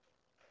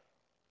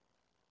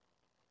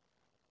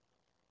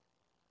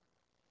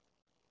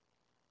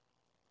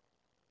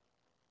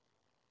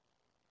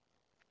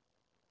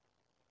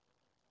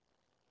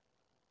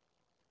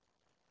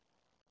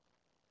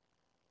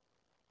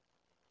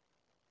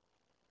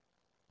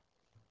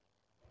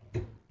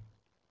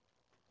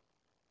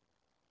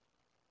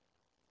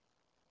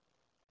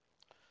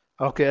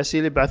 اوكي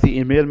اسيلي ابعثي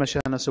ايميل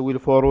مشان اسوي له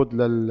فورورد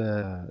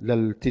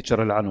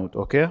للتيتشر العنود.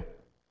 اوكي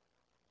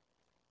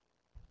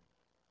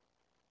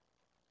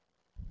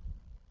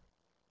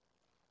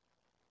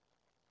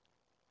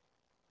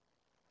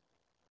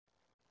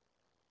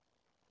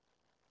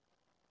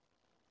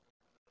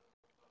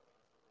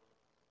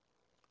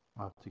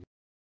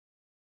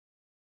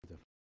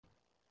كيف؟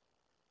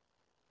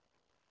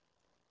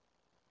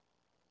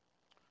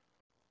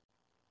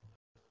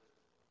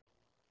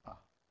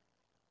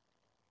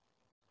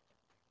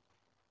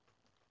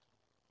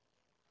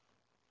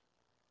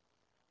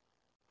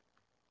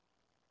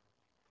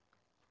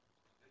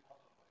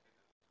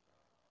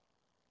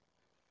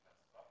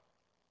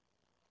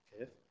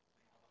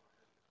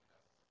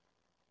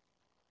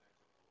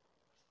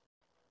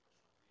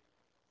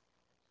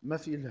 ما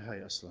في الا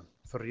هاي اصلا،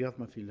 في الرياض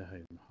ما في الا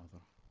هاي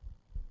المحاضرة.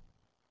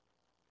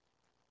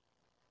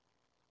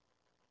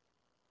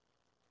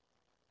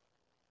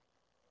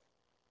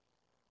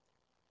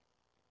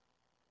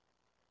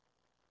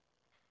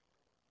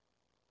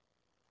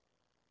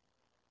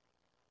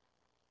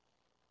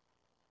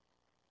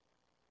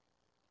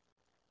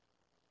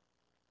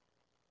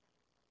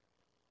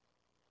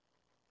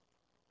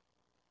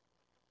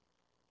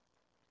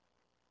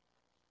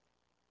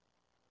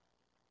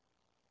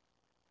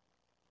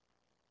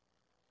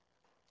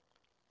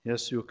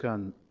 Yes, you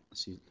can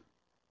see.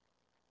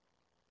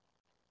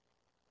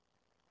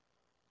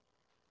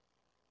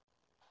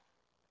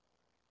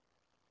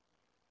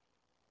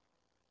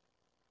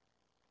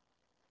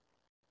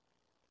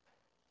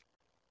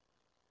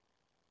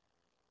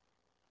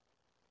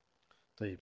 طيب